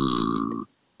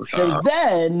 So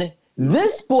then,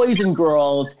 this, boys and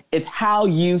girls, is how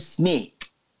you sneak.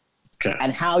 Okay.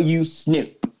 And how you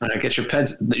snoop. All right, get your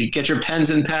pens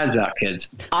and pads out,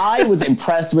 kids. I was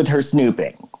impressed with her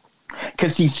snooping.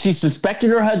 Because she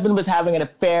suspected her husband was having an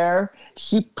affair.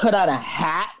 She put on a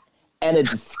hat and a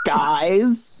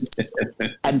disguise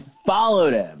and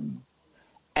followed him.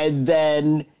 And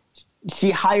then she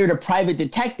hired a private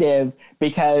detective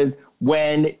because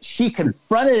when she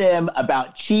confronted him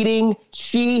about cheating,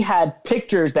 she had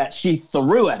pictures that she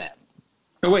threw at him.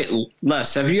 Oh, wait,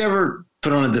 Les, have you ever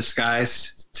put on a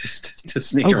disguise to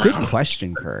sneak around? Good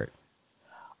question, Kurt.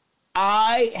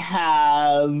 I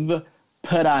have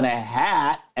put on a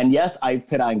hat, and yes, I've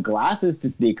put on glasses to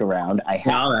sneak around. I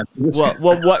have.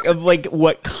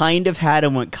 What kind of hat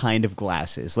and what kind of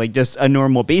glasses? Like just a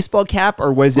normal baseball cap,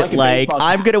 or was it like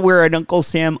I'm gonna wear an Uncle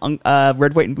Sam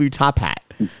red, white, and blue top hat?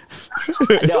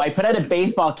 No, I put on a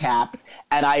baseball cap,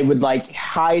 and I would like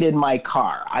hide in my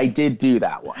car. I did do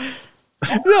that once.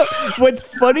 So, what's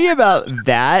funny about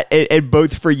that, and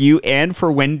both for you and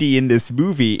for Wendy in this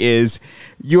movie, is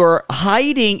you're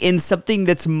hiding in something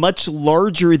that's much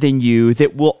larger than you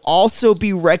that will also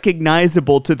be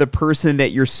recognizable to the person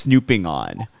that you're snooping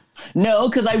on. No,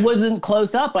 because I wasn't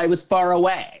close up. I was far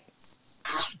away.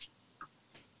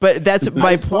 But that's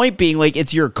my point being, like,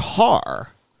 it's your car.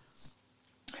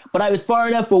 But I was far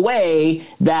enough away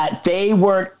that they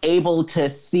weren't able to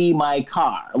see my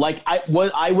car. Like I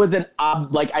wasn't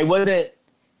obvious.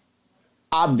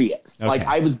 Okay. Like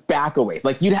I was back a ways.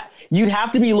 Like you'd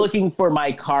have to be looking for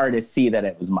my car to see that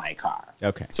it was my car.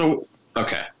 Okay. So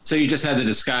you just had the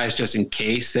disguise just in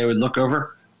case they would look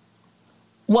over?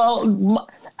 Well,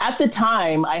 at the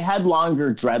time I had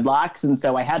longer dreadlocks, and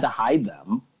so I had to hide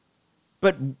them.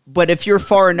 But if you're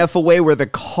far enough away where the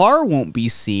car won't be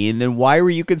seen, then why were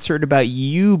you concerned about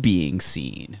you being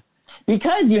seen?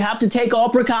 Because you have to take all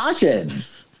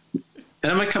precautions.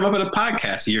 And I might come up with a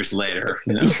podcast years later.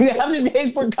 You know? You have to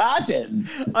take precautions.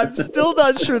 I'm still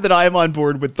not sure that I'm on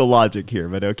board with the logic here,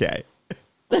 but okay.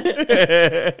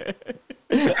 I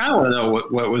don't know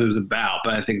what it was about,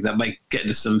 but I think that might get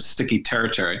into some sticky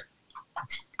territory.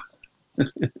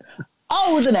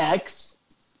 Oh, with an X.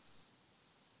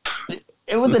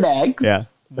 It was an X. Yeah,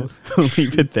 we'll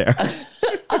leave it there.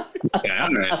 Yeah,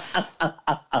 all right.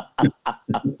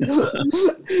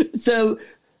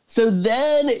 So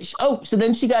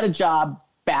then she got a job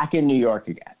back in New York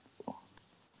again.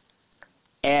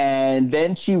 And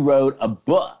then she wrote a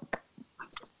book.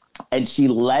 And she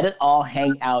let it all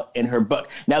hang out in her book.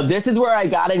 Now, this is where I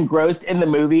got engrossed in the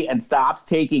movie and stopped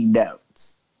taking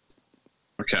notes.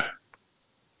 Okay.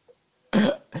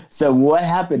 So what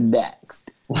happened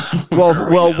next?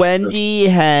 Well, Wendy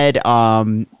had,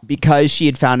 because she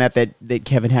had found out that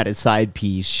Kevin had a side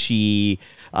piece, she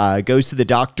goes to the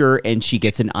doctor and she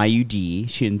gets an IUD.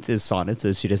 She insists on it,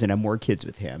 so she doesn't have more kids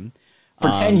with him. For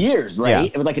 10 years, right? Yeah.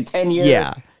 It was like a 10-year.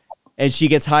 Yeah. And she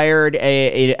gets hired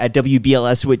at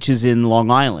WBLS, which is in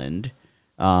Long Island.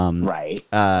 Right.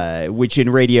 Which in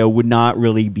radio would not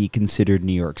really be considered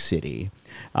New York City.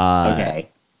 Okay.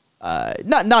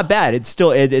 Not bad. It's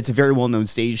still it's a very well-known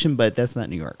station, but that's not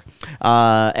New York.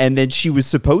 And then she was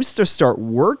supposed to start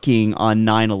working on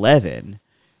 9/11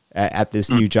 at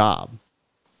this new job.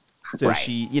 So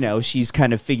right. she's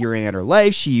kind of figuring out her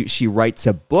life. She writes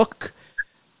a book.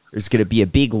 There's going to be a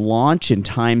big launch in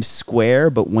Times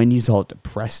Square, but Wendy's all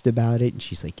depressed about it, and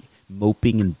she's like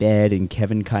moping in bed, and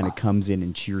Kevin kind of comes in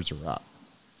and cheers her up.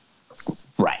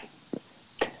 Right.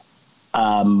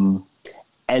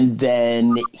 And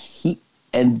then he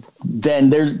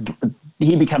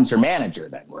becomes her manager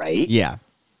then, right? Yeah.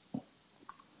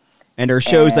 And her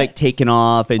show's like taken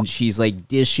off, and she's like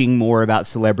dishing more about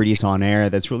celebrities on air.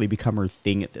 That's really become her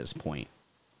thing at this point.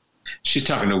 She's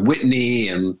talking to Whitney,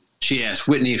 and she asks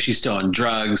Whitney if she's still on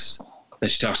drugs. Then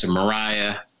she talks to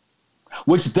Mariah.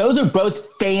 which those are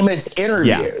both famous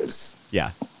interviews.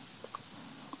 Yeah.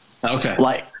 Okay.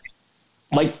 Like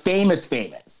famous.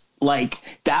 Like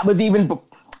that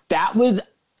was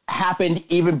happened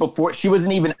even before she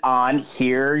wasn't even on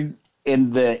here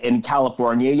in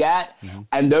California yet. Mm-hmm.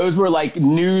 And those were like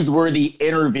newsworthy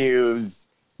interviews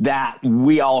that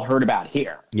we all heard about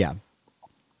here. Yeah.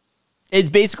 It's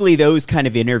basically those kind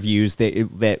of interviews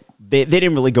that they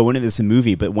didn't really go into this in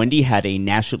movie, but Wendy had a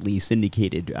nationally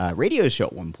syndicated radio show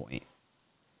at one point.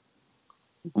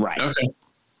 Right. Okay.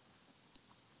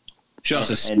 She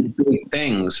also said big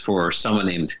things for someone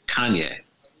named Kanye.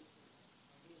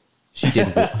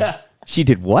 She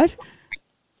did what?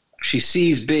 She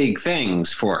sees big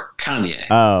things for Kanye.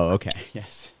 Oh, okay.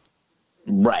 Yes.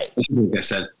 Right. Like I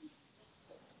said.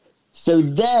 So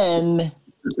then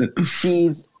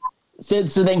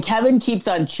so then Kevin keeps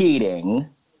on cheating,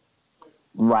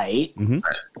 right?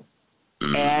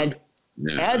 Mm-hmm. And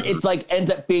it's like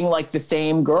ends up being like the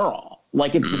same girl,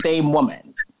 like it's the same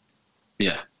woman.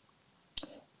 Yeah.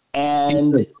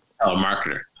 And he's a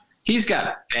telemarketer. He's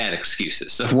got bad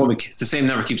excuses. So the same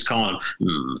number keeps calling him.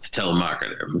 It's a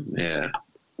telemarketer. Yeah.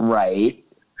 Right.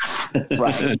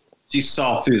 She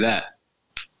saw through that.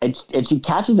 And she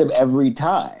catches him every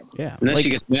time. Yeah. And then she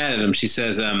gets mad at him. She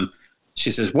says,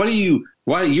 why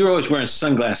are you always wearing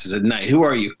sunglasses at night? Who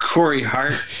are you, Corey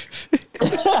Hart?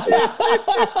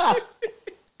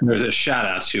 There's a shout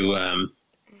out to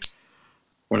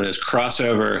one of those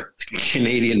crossover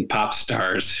Canadian pop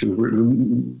stars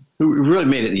who really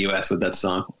made it in the U.S. with that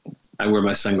song. I wear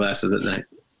my sunglasses at night.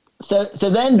 So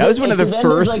then that was one of the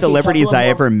first celebrities I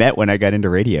ever met when I got into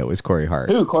radio was Corey Hart.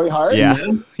 Who, Corey Hart? Yeah.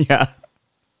 Yeah.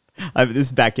 This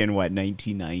is back in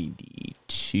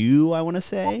 1992, I want to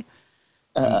say.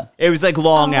 It was like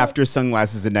long after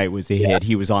Sunglasses at Night was a hit.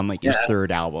 He was on like his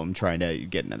third album trying to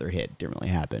get another hit. Didn't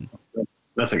really happen.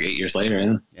 That's like 8 years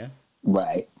later. Yeah.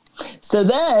 Right. So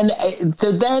then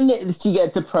she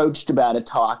gets approached about a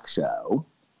talk show.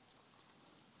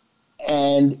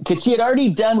 And because she had already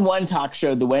done one talk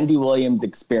show, the Wendy Williams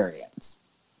Experience.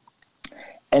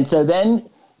 And so then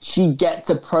she gets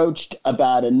approached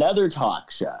about another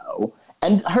talk show.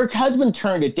 And her husband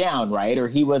turned it down, right? Or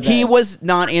he was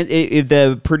not.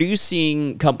 The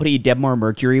producing company, Debmar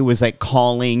Mercury, was like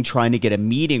calling, trying to get a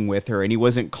meeting with her, and he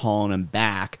wasn't calling him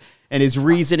back. And his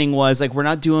reasoning was like, we're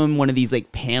not doing one of these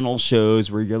like panel shows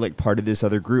where you're like part of this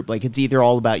other group. Like it's either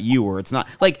all about you or it's not.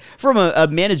 Like from a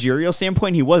managerial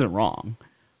standpoint, he wasn't wrong.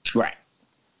 Right.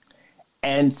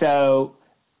 And so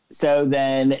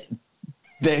then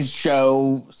the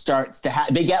show starts to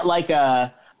happen. They get like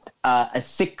a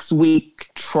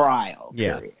 6-week trial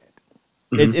period.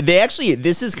 Mm-hmm.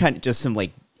 This is kind of just some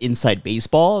like inside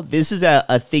baseball. This is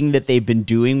a thing that they've been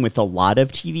doing with a lot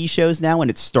of TV shows now,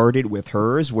 and it started with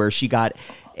hers, where she got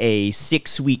a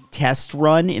 6-week test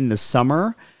run in the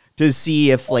summer to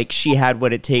see if like she had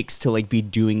what it takes to like be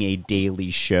doing a daily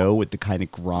show with the kind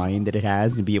of grind that it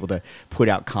has and be able to put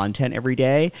out content every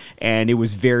day. And it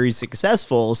was very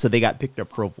successful, so they got picked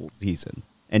up for a full season,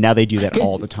 and now they do that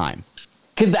all the time.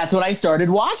 Because that's what I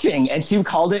started watching, and she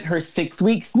called it her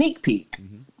 6-week sneak peek.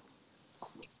 Mm-hmm.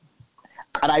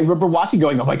 And I remember watching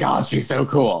going, oh my God, she's so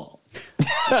cool.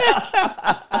 Oh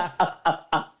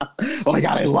my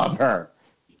God, I love her.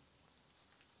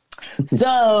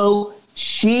 So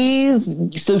she's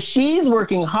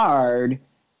working hard,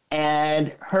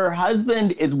 and her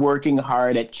husband is working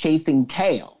hard at chasing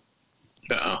tail.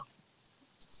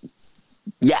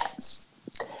 Yes.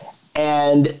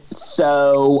 And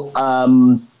so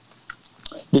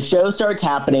the show starts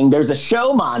happening. There's a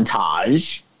show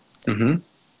montage. Mm-hmm.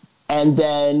 And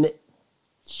then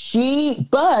she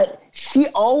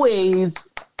always,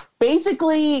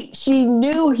 basically, she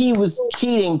knew he was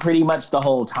cheating pretty much the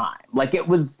whole time. Like it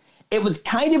was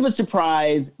kind of a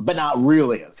surprise, but not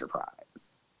really a surprise.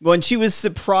 When she was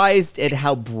surprised at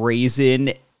how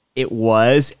brazen it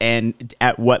was and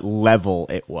at what level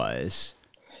it was.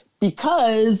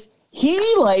 Because he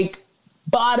like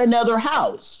bought another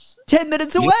house 10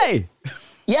 minutes away.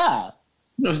 Yeah.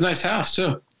 It was a nice house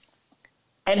too.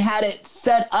 And had it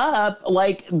set up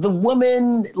like the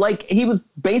woman, like he was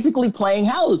basically playing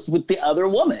house with the other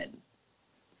woman.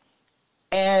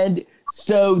 And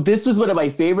so this was one of my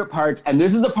favorite parts. And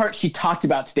this is the part she talked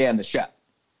about today on the show.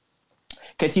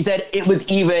 Because she said it was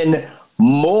even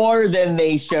more than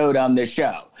they showed on the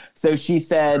show. So she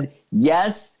said,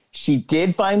 yes, she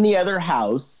did find the other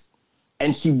house.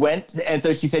 And she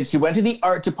said she went to the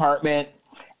art department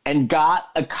and got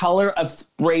a color of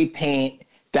spray paint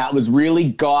that was really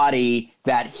gaudy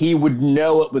that he would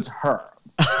know it was her.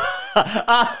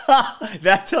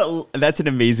 That's an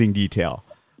amazing detail.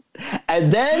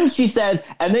 And then she said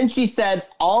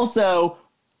also,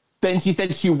 then she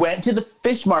said she went to the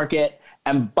fish market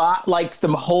and bought like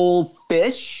some whole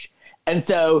fish. And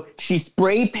so she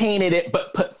spray painted it,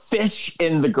 but put fish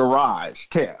in the garage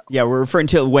too. Yeah, we're referring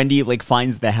to Wendy like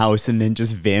finds the house and then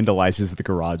just vandalizes the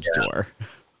garage door.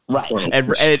 Right.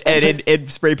 And in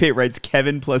spray paint writes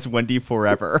Kevin plus Wendy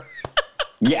forever.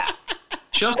 Yeah.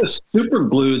 She also super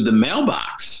glued the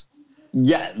mailbox.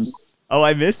 Yes. Oh,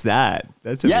 I missed that.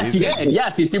 That's amazing. Yes, she did. Yeah,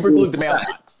 she super glued the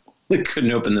mailbox. They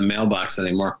couldn't open the mailbox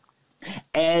anymore.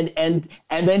 And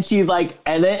then she's like,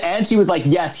 and she was like,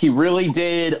 yes, he really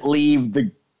did leave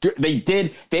she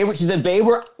said they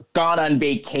were gone on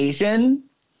vacation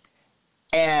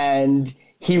and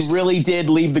he really did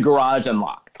leave the garage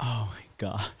unlocked. Oh my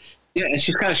gosh. Yeah, and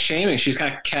she's kind of shaming. She's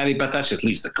kind of catty about that. She just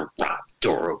leaves the garage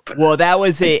door open. Well, that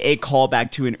was a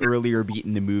callback to an earlier beat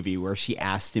in the movie where she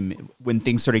asked him, when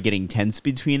things started getting tense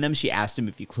between them, she asked him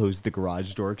if he closed the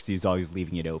garage door because he was always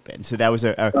leaving it open. So that was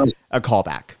a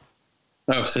callback.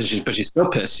 Oh, so she's still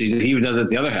pissed. He does it at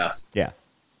the other house. Yeah.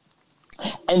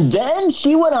 And then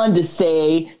she went on to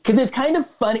say, because it's kind of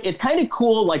fun, it's kind of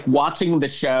cool, like watching the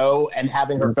show and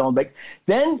having her film breaks.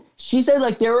 Then she said,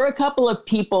 like, there were a couple of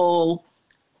people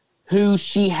who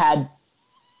she had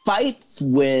fights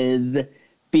with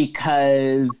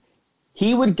because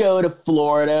he would go to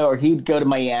Florida or he'd go to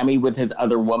Miami with his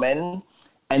other woman,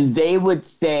 and they would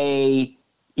say,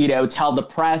 tell the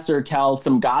press or tell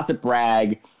some gossip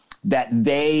rag that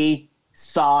they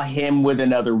saw him with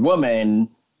another woman,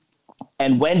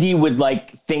 and Wendy would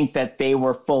like think that they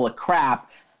were full of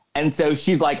crap. And so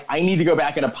she's like, I need to go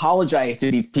back and apologize to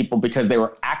these people because they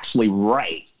were actually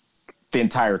right the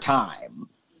entire time.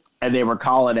 And they were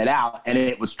calling it out, and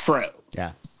it was true.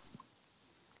 Yeah.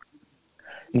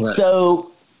 Right.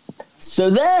 So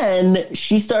then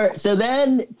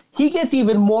he gets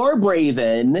even more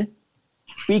brazen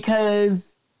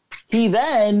because he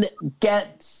then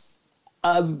gets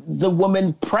the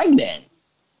woman pregnant.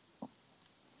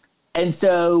 And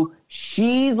so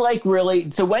she's like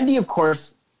so Wendy, of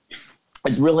course,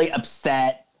 is really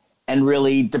upset and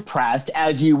really depressed,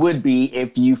 as you would be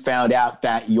if you found out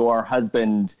that your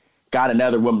husband got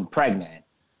another woman pregnant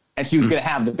and she was going to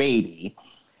have the baby.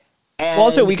 And well,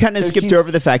 also, we kind of skipped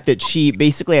over the fact that she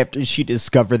basically, after she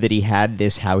discovered that he had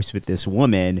this house with this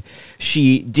woman,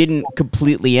 she didn't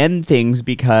completely end things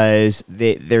because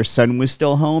their son was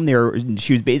still home.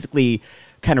 She was basically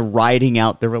kind of riding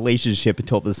out the relationship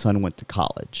until the son went to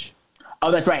college.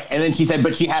 Oh, that's right. And then she said,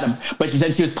 but she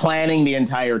said she was planning the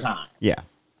entire time. Yeah.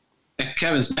 And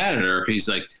Kevin's mad at her. He's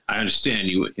like, I understand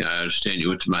you went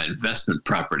to my investment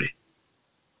property.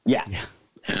 Yeah.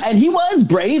 And he was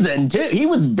brazen too. He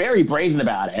was very brazen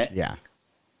about it. Yeah.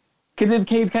 Because his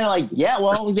case kind of like, yeah,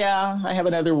 well, yeah, I have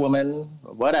another woman,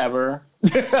 whatever.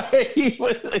 Well,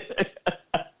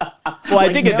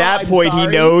 I think at that point he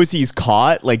knows he's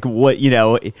caught. Like, what,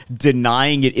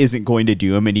 denying it isn't going to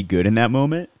do him any good in that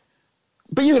moment.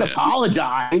 But you can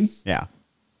apologize. Yeah.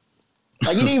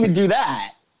 Like, you didn't even do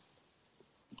that.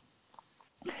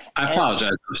 I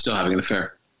apologize. I'm still having an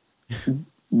affair.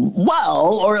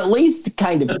 Well, or at least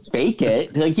kind of fake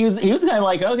it. Like, he was kind of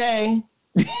like, okay.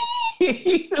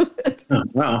 Oh,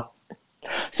 wow.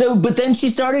 So, but then she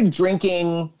started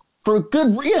drinking for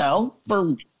good,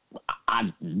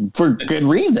 for good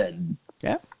reason.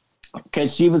 Yeah.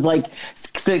 Because she was like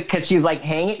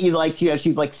hanging,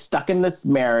 she's like stuck in this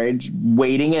marriage,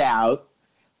 waiting it out.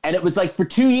 And it was like for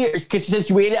 2 years, because she said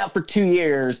she waited out for 2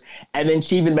 years. And then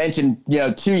she even mentioned,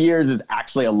 2 years is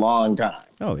actually a long time.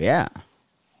 Oh, yeah.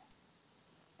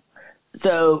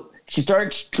 So she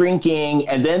starts drinking,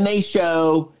 and then they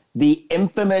show the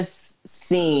infamous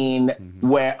scene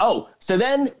where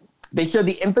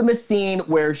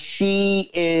she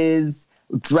is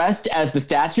dressed as the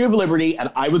Statue of Liberty,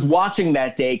 and I was watching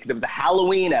that day because it was a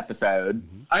Halloween episode.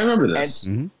 I remember this.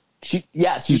 She's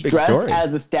dressed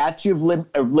as the Statue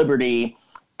of Liberty,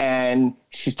 and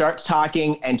she starts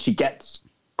talking, and she gets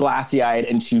glassy-eyed,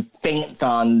 and she faints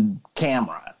on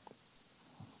camera.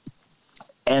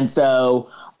 And so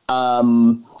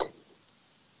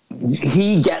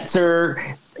he gets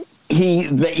her. He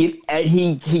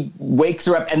wakes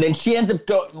her up, and then she ends up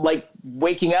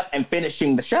waking up and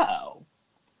finishing the show.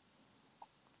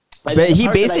 But he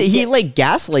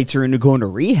gaslights her into going to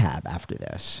rehab after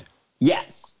this.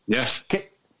 Yes. Yeah.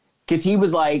 Because he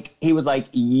was like,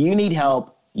 you need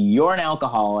help. You're an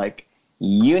alcoholic.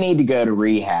 You need to go to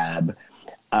rehab.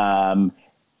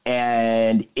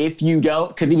 And if you don't,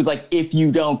 because he was like, if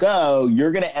you don't go,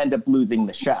 you're going to end up losing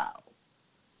the show.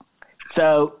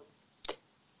 So,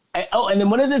 and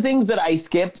then one of the things that I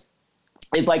skipped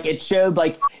is like, it showed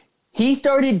like he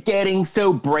started getting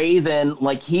so brazen,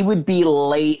 like he would be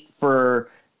late for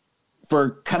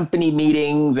company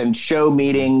meetings and show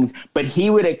meetings, but he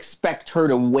would expect her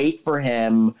to wait for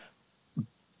him.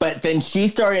 But then she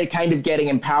started kind of getting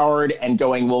empowered and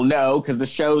going, well, no, because the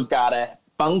show's got to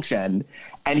function.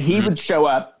 And he would show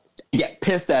up, get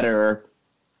pissed at her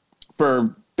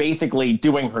for basically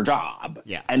doing her job.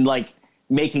 Yeah. And like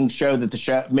making sure that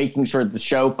the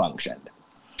show functioned.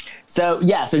 So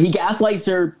he gaslights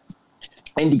her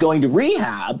into going to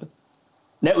rehab.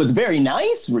 That was very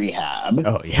nice rehab.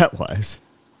 Oh, yeah, it was.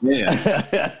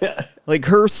 Yeah. Like,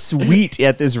 her suite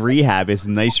at this rehab is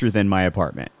nicer than my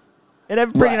apartment. It had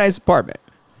a pretty nice apartment.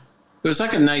 It was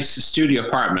like a nice studio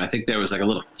apartment. I think there was like a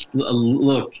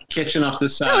little kitchen off the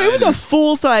side. No, it was a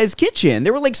full-size kitchen.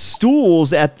 There were like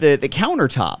stools at the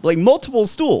countertop, like multiple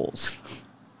stools.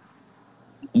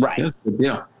 Right. That was a good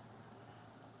deal.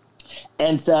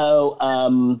 And so,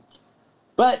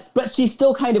 but she's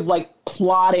still kind of like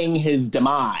plotting his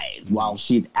demise while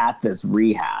she's at this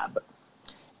rehab.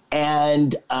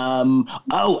 And,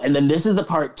 and then this is a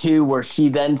part too, where she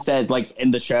then says, like, in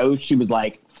the show, she was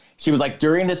like,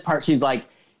 during this part, she's like,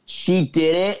 she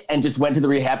did it and just went to the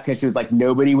rehab because she was like,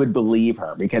 nobody would believe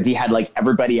her because he had like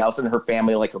everybody else in her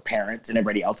family, like her parents and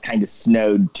everybody else kind of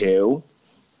snowed too.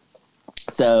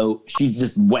 So she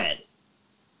just went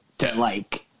to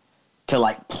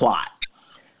plot.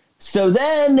 So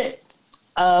then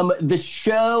the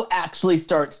show actually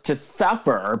starts to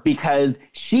suffer because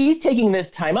she's taking this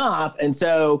time off. And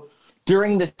so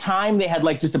during this time, they had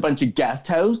like just a bunch of guest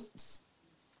hosts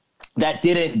that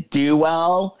didn't do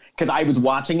well because I was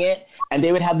watching it, and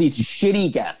they would have these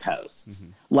shitty guest hosts.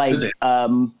 Like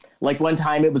one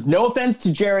time it was, no offense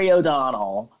to Jerry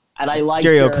O'Donnell, and I like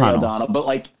Jerry O'Donnell, but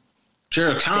like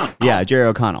Jerry O'Connell. Yeah, Jerry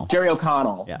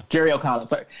O'Connell. Yeah. Jerry O'Connell.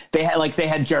 Sorry. They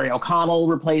had Jerry O'Connell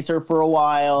replace her for a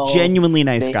while. Genuinely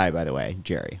nice guy, by the way,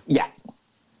 Jerry. Yeah.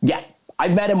 Yeah.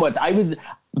 I've met him once.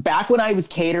 Back when I was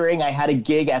catering, I had a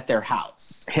gig at their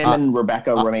house. Him and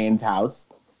Rebecca Romain's house.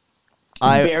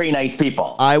 Very nice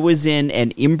people. I was in an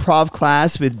improv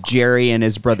class with Jerry and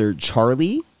his brother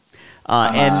Charlie.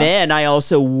 And then I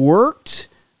also worked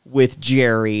with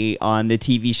Jerry on the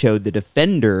TV show The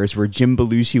Defenders, where Jim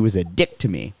Belushi was a dick to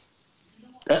me.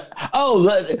 Jerry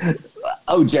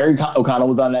O'Connell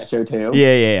was on that show too.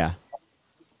 Yeah.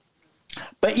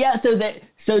 But yeah,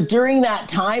 so during that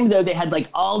time though, they had like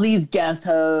all these guest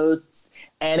hosts,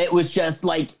 and it was just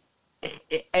like,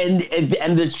 and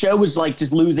the show was like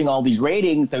just losing all these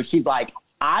ratings. So she's like,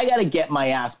 I got to get my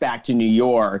ass back to New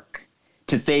York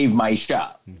to save my show.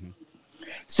 Mm-hmm.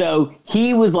 So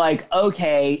he was like,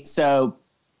 okay. So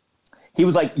he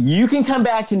was like, you can come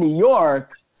back to New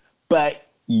York, but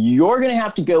you're going to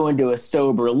have to go into a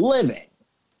sober living.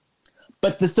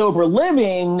 But the sober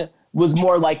living was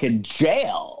more like a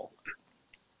jail.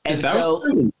 And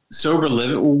was sober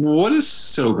living? What is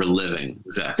sober living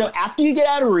exactly? So after you get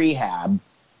out of rehab,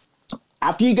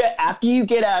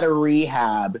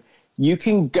 you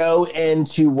can go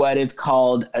into what is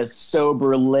called a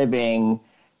sober living,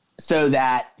 so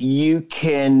that you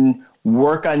can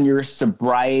work on your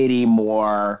sobriety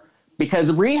more,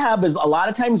 because rehab is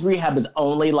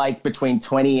only like between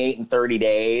 28 and 30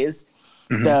 days.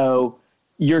 Mm-hmm. So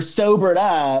you're sobered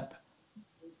up,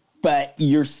 but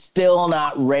you're still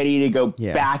not ready to go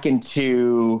back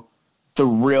into the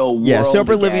real world. Yeah,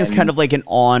 sober living is kind of like an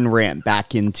on-ramp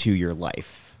back into your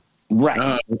life.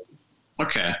 Right.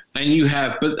 Okay. And you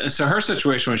have, so her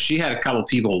situation was she had a couple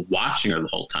people watching her the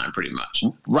whole time, pretty much.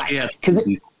 Right. She had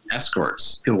these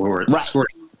escorts, people who were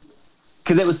escorting.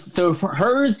 Because it was, so for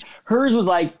hers was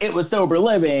like, it was sober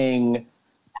living,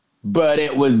 but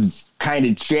it was kind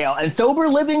of jail. And sober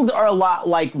livings are a lot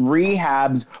like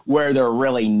rehabs, where they're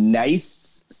really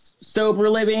nice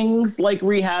sober livings like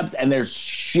rehabs, and there's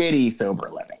shitty sober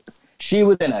livings. She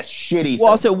was in a shitty. Well,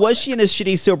 also, was she in a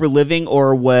shitty sober living,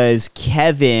 or was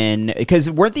Kevin? Because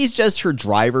weren't these just her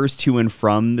drivers to and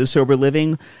from the sober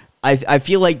living? I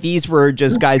feel like these were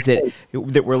just guys that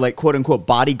were like quote unquote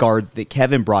bodyguards that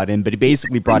Kevin brought in, but he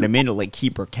basically brought him in to like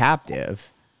keep her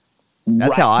captive.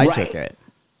 That's how I took it.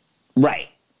 Right,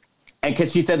 and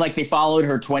because she said like they followed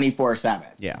her 24/7.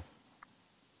 Yeah.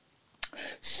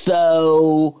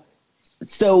 So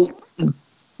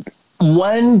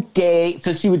one day,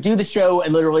 so she would do the show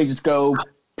and literally just go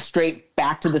straight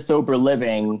back to the sober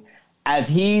living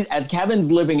as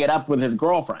Kevin's living it up with his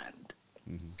girlfriend.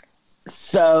 Mm-hmm.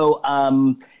 So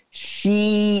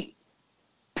she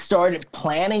started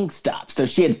planning stuff. So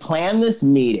she had planned this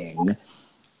meeting,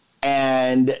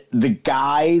 and the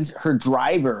guys, her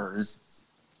drivers,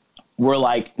 were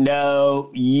like, no,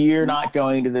 you're not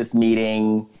going to this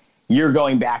meeting. you're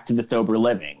going back to the sober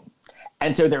living.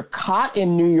 And so they're caught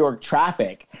in New York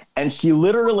traffic, and she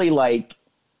literally like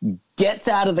gets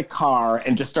out of the car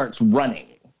and just starts running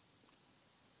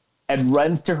and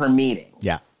runs to her meeting.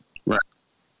 Yeah. Right.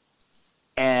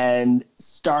 And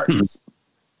starts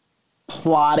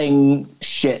plotting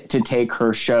shit to take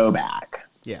her show back.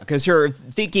 Yeah, because her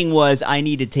thinking was, I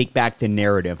need to take back the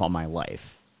narrative on my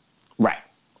life. Right.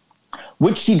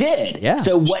 Which she did. Yeah.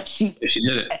 So what she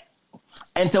did it.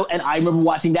 And I remember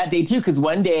watching that day too, because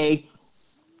one day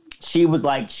she was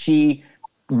like, she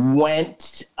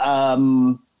went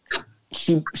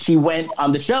she went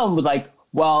on the show and was like,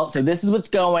 well, so this is what's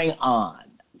going on.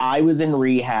 I was in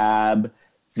rehab.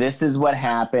 This is what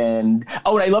happened.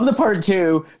 Oh, and I love the part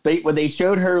too, when they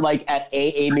showed her like at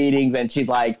AA meetings and she's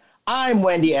like, I'm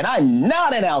Wendy and I'm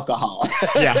not an alcoholic.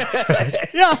 Yeah.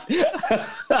 Yeah.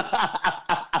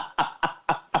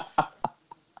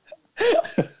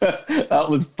 That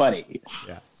was funny.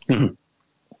 Yeah.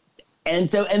 And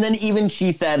then even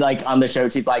she said, like, on the show,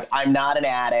 she's like, I'm not an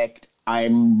addict.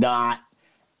 I'm not.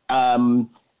 And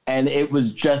it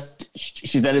was just,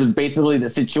 she said it was basically the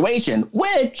situation,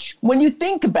 which, when you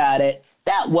think about it,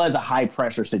 that was a high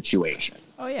pressure situation.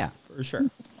 Oh, yeah, for sure.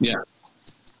 Yeah.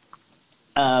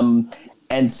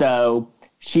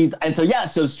 She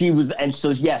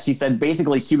said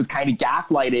basically she was kind of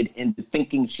gaslighted into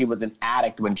thinking she was an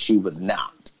addict when she was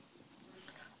not.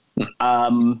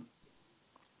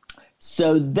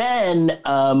 So then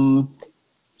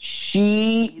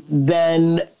she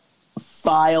then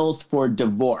files for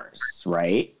divorce,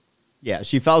 right? Yeah,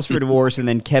 she files for divorce, and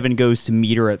then Kevin goes to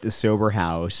meet her at the sober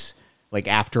house, like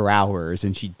after hours,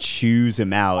 and she chews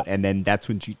him out, and then that's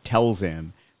when she tells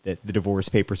him that the divorce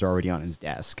papers are already on his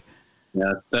desk.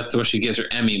 Yeah, that's where she gives her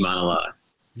Emmy monologue.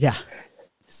 Yeah.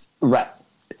 Right.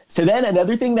 So then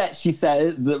another thing that she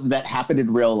says that happened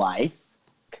in real life,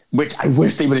 which I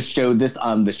wish they would have showed this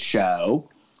on the show.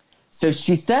 So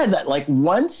she said that, like,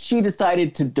 once she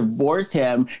decided to divorce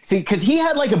him, see, because he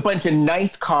had like a bunch of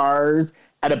nice cars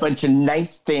and a bunch of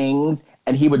nice things,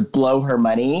 and he would blow her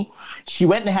money. She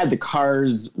went and had the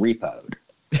cars repoed.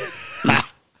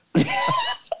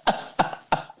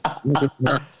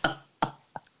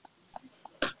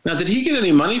 Now, did he get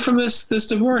any money from this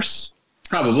divorce?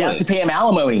 Probably. She has to pay him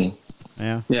alimony.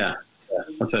 Yeah. Yeah,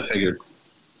 that's what I figured.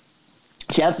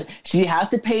 She has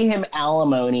to pay him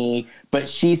alimony, but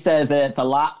she says that it's a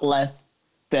lot less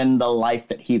than the life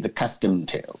that he's accustomed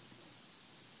to.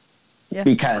 Yeah.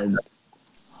 Because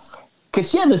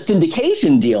she has a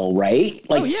syndication deal, right?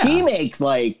 Like, she makes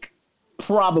like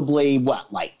probably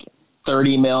what, like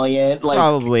 30 million? Like,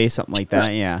 Probably something like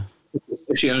that, yeah.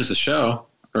 If she owns the show,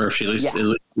 or if she's at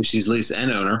least an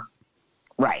owner.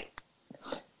 Right.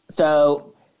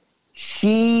 So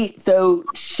she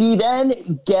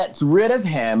then gets rid of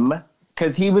him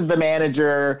because he was the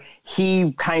manager.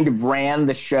 He kind of ran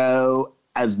the show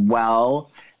as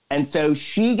well. And so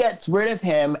she gets rid of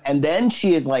him, and then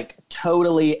she is like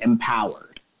totally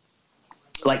empowered.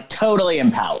 Like totally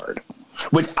empowered.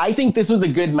 Which I think this was a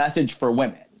good message for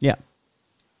women. Yeah.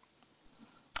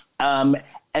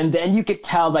 And then you could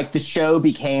tell like the show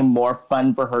became more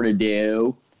fun for her to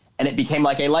do. And it became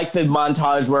like, I like the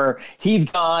montage where he's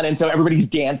gone and so everybody's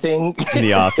dancing. In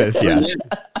the office, yeah.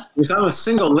 Because I'm a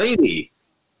single lady.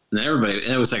 And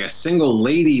it was like a single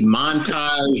lady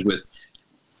montage with,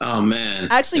 oh man.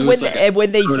 Actually,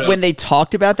 when they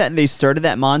talked about that and they started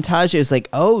that montage, it was like,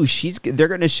 oh, they're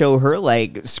going to show her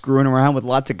like screwing around with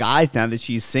lots of guys now that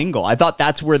she's single. I thought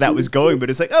that's where that was going, but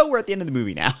it's like, oh, we're at the end of the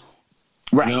movie now.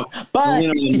 Right. No,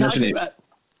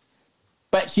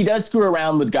 but she does screw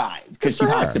around with guys because she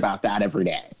talks about that every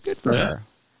day. Good for her.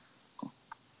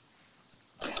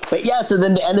 But yeah, so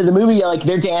then the end of the movie, like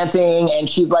they're dancing and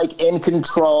she's like in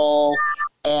control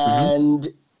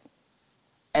and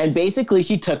basically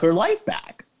she took her life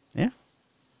back. Yeah.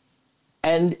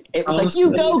 And it was like,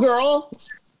 you go, girl.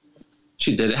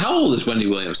 She did it. How old is Wendy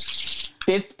Williams?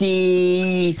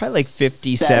 50. She's probably like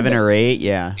 57 or 8,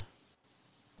 yeah.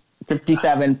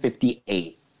 57,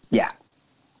 58. Yeah.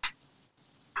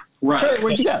 Right. Kurt,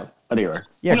 where'd you go? Oh, there you were.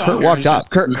 Yeah, Kurt walked off.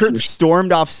 Kurt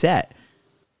stormed off set.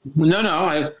 No,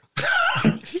 I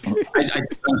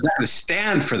was at the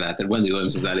stand for that Wendy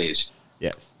Williams is that age.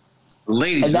 Yes.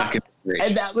 Ladies not getting age.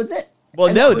 And that was it. Well,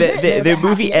 and no, the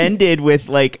movie ended with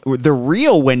like the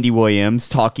real Wendy Williams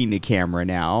talking to camera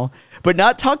now, but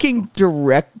not talking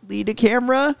directly to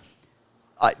camera.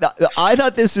 I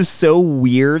thought this is so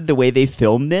weird the way they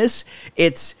filmed this.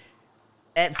 It's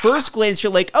at first glance,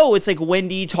 you're like, oh, it's like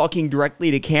Wendy talking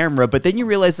directly to camera. But then you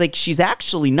realize, like, she's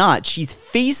actually not. She's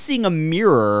facing a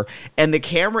mirror, and the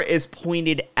camera is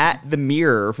pointed at the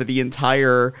mirror for the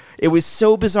entire. It was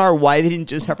so bizarre. Why they didn't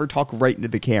just have her talk right into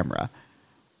the camera?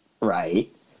 Right.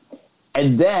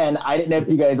 And then, I didn't know if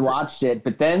you guys watched it,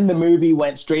 but then the movie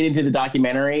went straight into the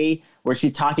documentary where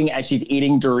she's talking as she's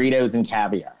eating Doritos and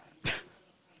caviar.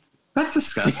 That's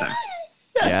disgusting.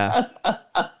 Yeah.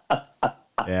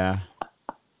 Yeah.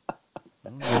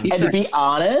 And to be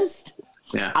honest,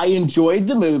 Yeah. I enjoyed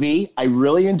the movie. I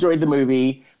really enjoyed the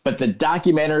movie, but the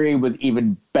documentary was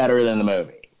even better than the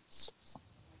movie.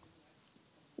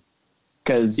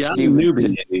 Because Yeah, she I knew was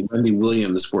just, the Wendy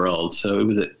Williams world, so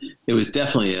it was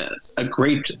definitely a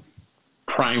great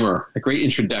primer, a great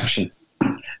introduction.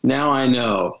 Now I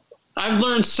know. I've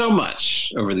learned so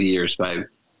much over the years by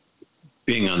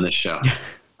being on this show.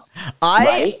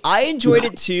 I enjoyed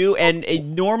it too,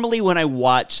 and normally when I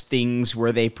watch things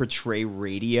where they portray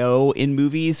radio in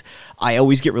movies, I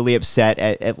always get really upset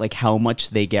at like how much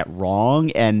they get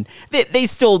wrong, and they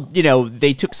still, you know,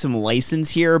 they took some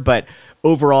license here, but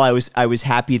overall I was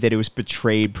happy that it was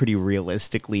portrayed pretty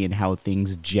realistically in how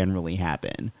things generally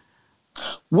happen.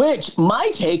 which my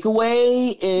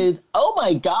takeaway is, oh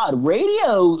my God,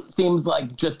 radio seems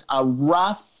like just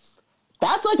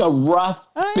that's like a rough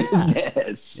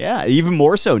business. Yeah, even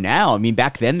more so now. I mean,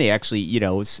 back then they actually, you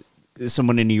know,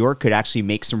 someone in New York could actually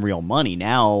make some real money.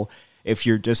 Now, if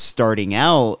you're just starting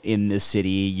out in the city,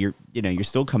 you're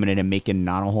still coming in and making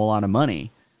not a whole lot of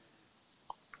money.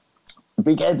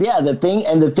 Because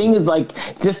the thing is, like,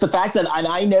 just the fact that, and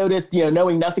I noticed, you know,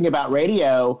 knowing nothing about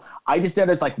radio, I just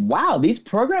noticed, like, wow, these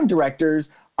program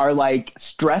directors are like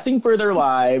stressing for their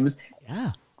lives,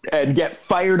 and get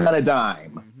fired on a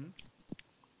dime.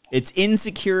 It's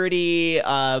insecurity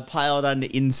piled onto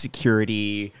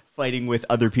insecurity, fighting with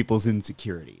other people's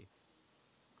insecurity.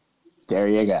 There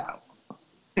you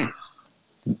go.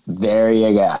 There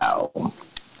you go.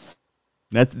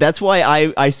 That's why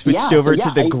I switched over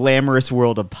to the glamorous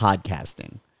world of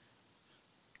podcasting.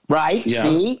 Right? Yeah.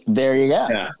 See? There you go.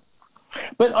 Yeah.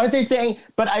 But aren't they saying,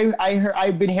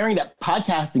 I've been hearing that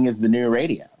podcasting is the new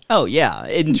radio. Oh, yeah.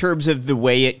 In terms of the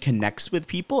way it connects with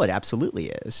people, it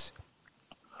absolutely is.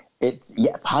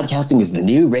 Podcasting is the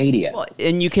new radio. Well,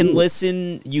 and you can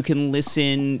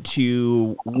listen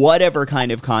to whatever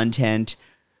kind of content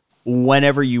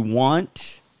whenever you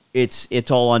want. It's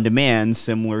all on demand,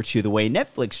 similar to the way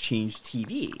Netflix changed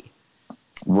TV.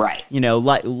 Right. You know,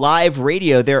 live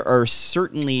radio, there are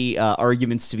certainly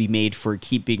arguments to be made for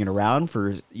keeping it around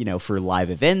for live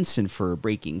events and for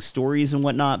breaking stories and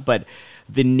whatnot, but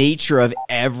the nature of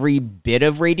every bit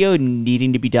of radio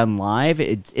needing to be done live,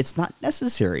 it's not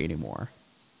necessary anymore.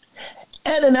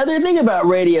 And another thing about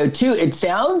radio, too, it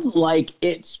sounds like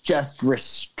it's just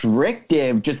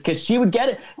restrictive just because she would get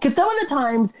it. Because some of the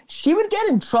times she would get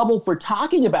in trouble for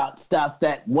talking about stuff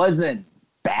that wasn't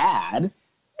bad.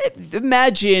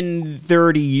 Imagine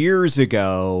 30 years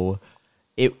ago,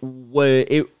 it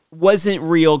wasn't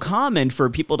real common for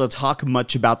people to talk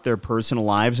much about their personal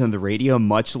lives on the radio,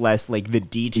 much less like the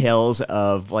details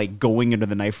of like going under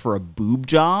the knife for a boob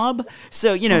job.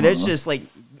 So, you know, there's just like,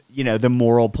 you know, the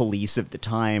moral police of the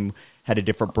time had a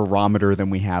different barometer than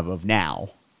we have of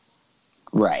now.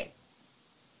 Right.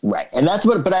 Right. And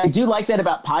but I do like that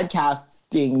about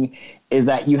podcasting is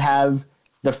that you have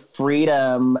the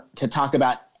freedom to talk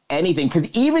about anything. Because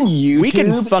even YouTube, we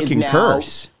can fucking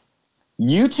curse.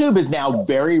 YouTube is now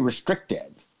very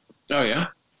restrictive. Oh yeah.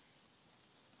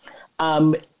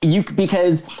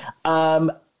 Because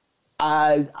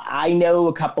I know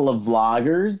a couple of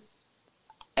vloggers,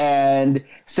 and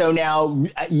so now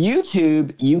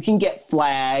YouTube, you can get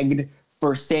flagged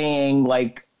for saying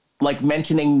like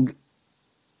mentioning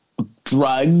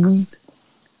drugs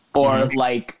or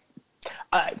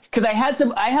because I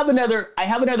have another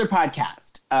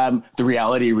podcast, The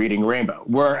Reality Reading Rainbow,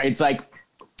 where it's like.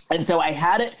 And so I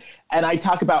had it, and I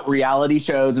talk about reality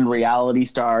shows and reality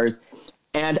stars.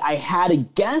 And I had a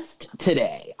guest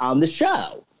today on the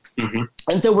show. Mm-hmm.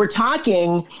 And so we're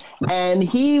talking, and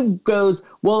he goes,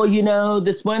 well, you know,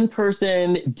 this one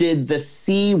person did the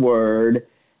C word.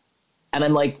 And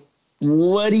I'm like,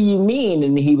 what do you mean?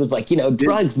 And he was like, you know,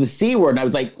 drugs, the C word. And I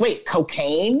was like, wait,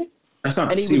 cocaine? That's not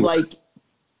the C word. And he was like,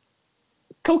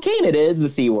 cocaine it is, the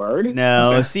C word.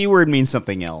 No, okay. C word means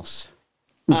something else.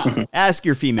 Ask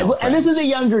your female friends. And this is a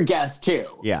younger guest too.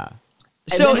 Yeah.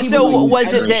 So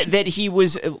was it that he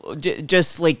was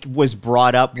just like was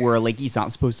brought up where like he's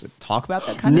not supposed to talk about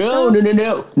that kind of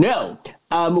stuff? No.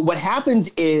 What happens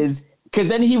is because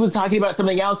then he was talking about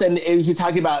something else, and he was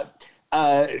talking about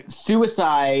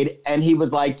suicide, and he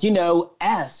was like, the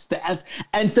S.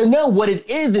 And so no, what it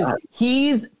is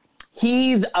he's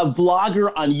a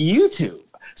vlogger on YouTube.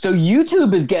 So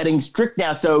YouTube is getting strict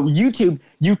now. So YouTube,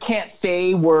 you can't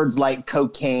say words like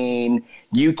cocaine.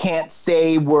 You can't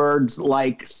say words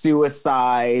like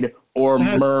suicide or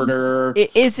murder.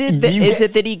 Is it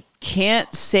that he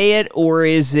can't say it, or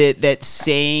is it that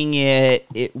saying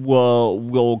it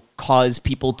will cause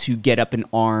people to get up in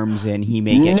arms and he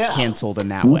may get canceled in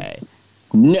that way?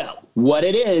 No. What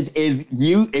it is if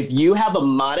you have a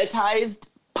monetized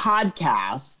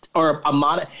podcast or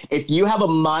if you have a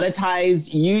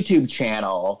monetized YouTube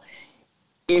channel,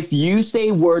 if you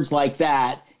say words like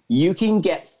that, you can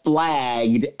get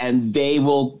flagged and they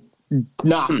will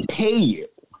not pay you.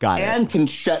 Got it. And can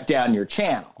shut down your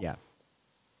channel. Yeah.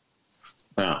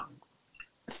 Oh.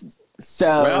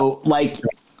 So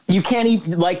you can't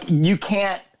even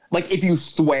if you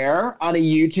swear on a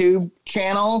YouTube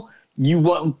channel,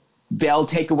 they'll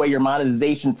take away your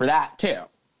monetization for that too.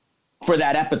 For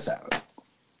that episode.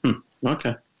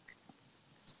 Okay.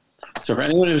 So for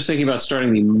anyone who's thinking about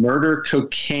starting the Murder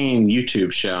Cocaine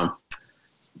YouTube show,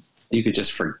 you could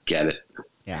just forget it.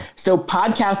 Yeah. So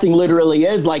podcasting literally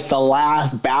is like the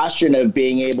last bastion of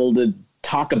being able to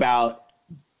talk about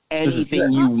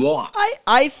anything you want.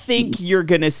 I think you're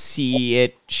going to see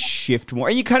it shift more.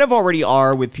 And you kind of already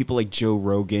are with people like Joe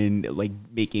Rogan, like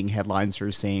making headlines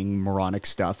or saying moronic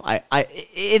stuff.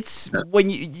 It's when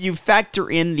you factor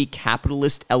in the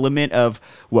capitalist element of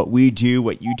what we do,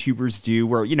 what YouTubers do,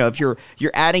 where, if you're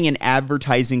adding an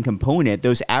advertising component,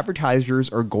 those advertisers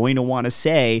are going to want to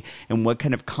say and what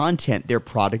kind of content their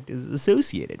product is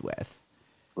associated with.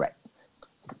 Right.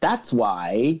 That's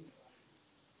why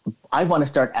I want to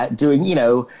start doing,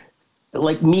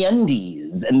 like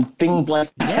MeUndies and things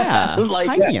like that.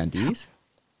 Like MeUndies.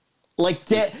 Like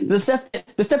the stuff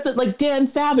that like Dan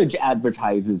Savage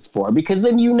advertises for, because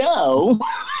then that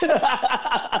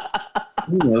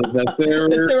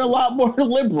they're a lot more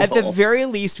liberal. At the very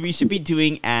least, we should be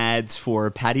doing ads for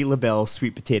Patti LaBelle's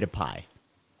sweet potato pie.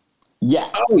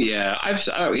 Yes. Oh yeah,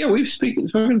 we've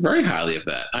spoken very highly of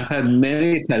that. I've had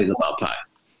many Patti LaBelle pie.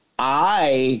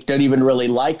 I don't even really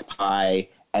like pie,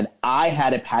 and I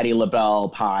had a Patti LaBelle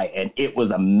pie, and it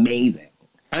was amazing.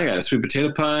 I got a sweet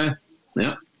potato pie.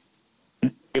 Yeah.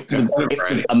 It was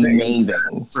amazing.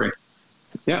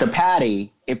 Yeah. So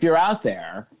Patty, if you're out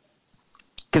there,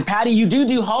 because Patty, you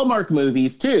do Hallmark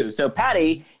movies too. So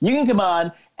Patty, you can come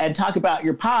on and talk about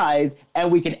your pies,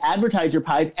 and we can advertise your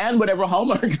pies and whatever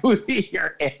Hallmark movie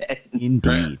you're in.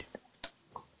 Indeed.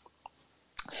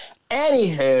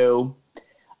 Anywho,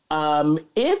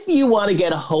 if you want to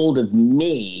get a hold of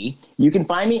me, you can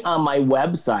find me on my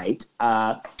website,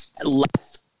 at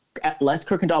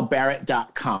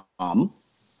LesKirkendallBarrett.com,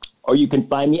 or you can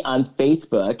find me on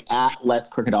Facebook at Les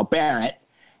Kirkendall Barrett.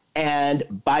 And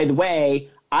by the way,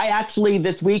 I actually,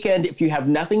 this weekend, if you have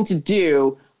nothing to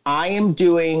do, I am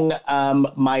doing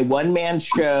my one-man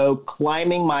show,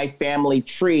 Climbing My Family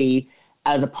Tree,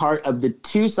 as a part of the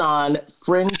Tucson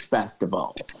Fringe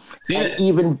Festival. And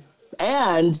even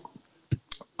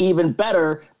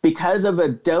better, because of a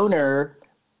donor,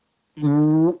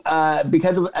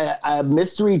 because of a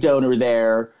mystery donor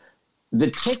there, the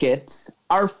tickets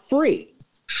are free.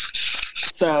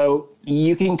 So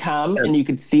you can come and you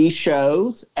can see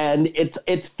shows, and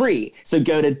it's free. So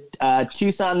go to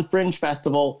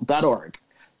TucsonFringeFestival.org.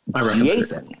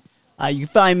 Jason. You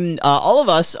can find all of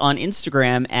us on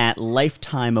Instagram at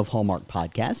Lifetime of Hallmark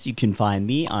Podcast. You can find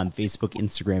me on Facebook,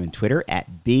 Instagram, and Twitter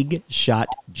at Big Shot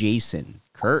Jason.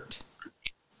 Kurt.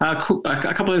 Cool. A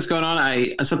couple of things going on.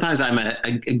 Sometimes I'm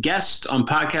a guest on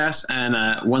podcasts, and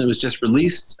one that was just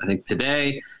released, I think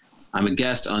today, I'm a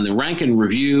guest on the Rank and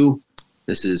Review.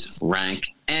 This is Rank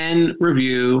and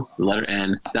Review, the letter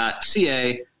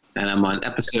N.ca, and I'm on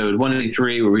episode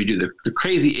 183 where we do the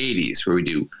crazy 80s, where we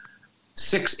do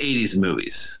 6 80s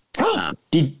movies.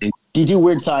 Do you do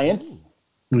Weird Science?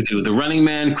 We do The Running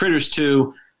Man, Critters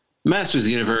 2, Masters of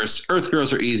the Universe, Earth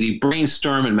Girls Are Easy,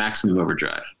 Brainstorm, and Maximum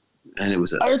Overdrive. And it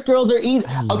was Earth Girls Are Easy.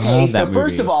 Okay, so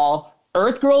first of all,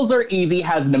 Earth Girls Are Easy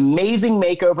has an amazing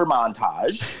makeover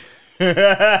montage.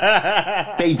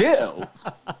 They do.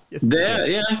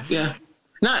 Yeah.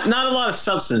 Not a lot of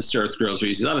substance to Earth Girls Are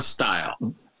Easy. A lot of style.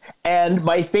 And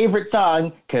my favorite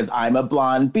song, because I'm a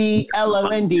blonde B,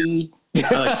 LOND. We know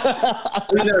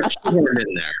shoehorned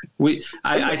in there.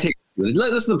 I take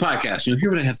listen to the podcast. You'll hear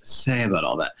what I have to say about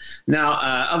all that. Now,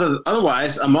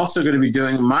 otherwise, I'm also going to be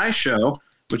doing my show,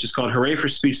 which is called Hooray for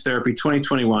Speech Therapy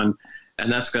 2021,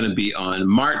 and that's going to be on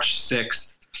March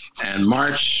 6th and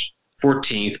March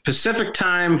 14th. Pacific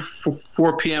time,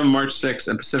 4 p.m. March 6th,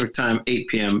 and Pacific time, 8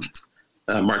 p.m.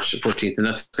 March 14th. And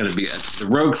that's going to be at the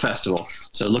Rogue Festival.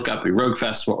 So look up the Rogue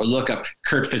Festival or look up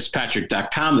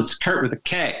KurtFitzpatrick.com. That's Kurt with a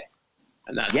K.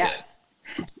 And that's it.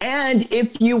 And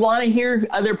if you want to hear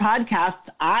other podcasts,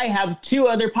 I have 2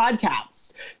 other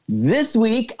podcasts. This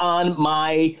week on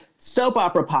my soap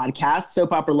opera podcast,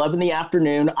 Soap Opera Love in the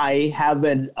Afternoon, I have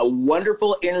a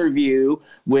wonderful interview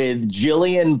with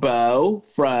Jillian Bowe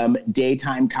from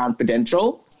Daytime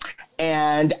Confidential.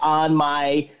 And on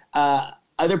my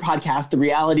other podcast, The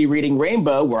Reality Reading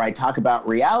Rainbow, where I talk about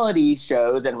reality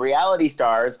shows and reality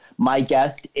stars, my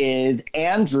guest is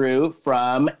Andrew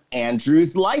from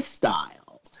Andrew's Lifestyle.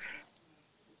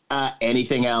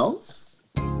 Anything else?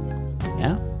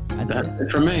 Yeah, That's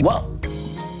it for me.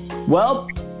 Well,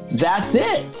 that's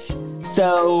it.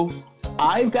 So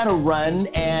I've got to run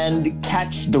and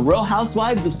catch the Real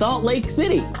Housewives of Salt Lake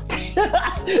City.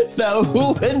 So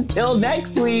until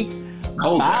next week,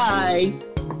 bye.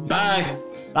 Bye.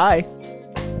 Bye.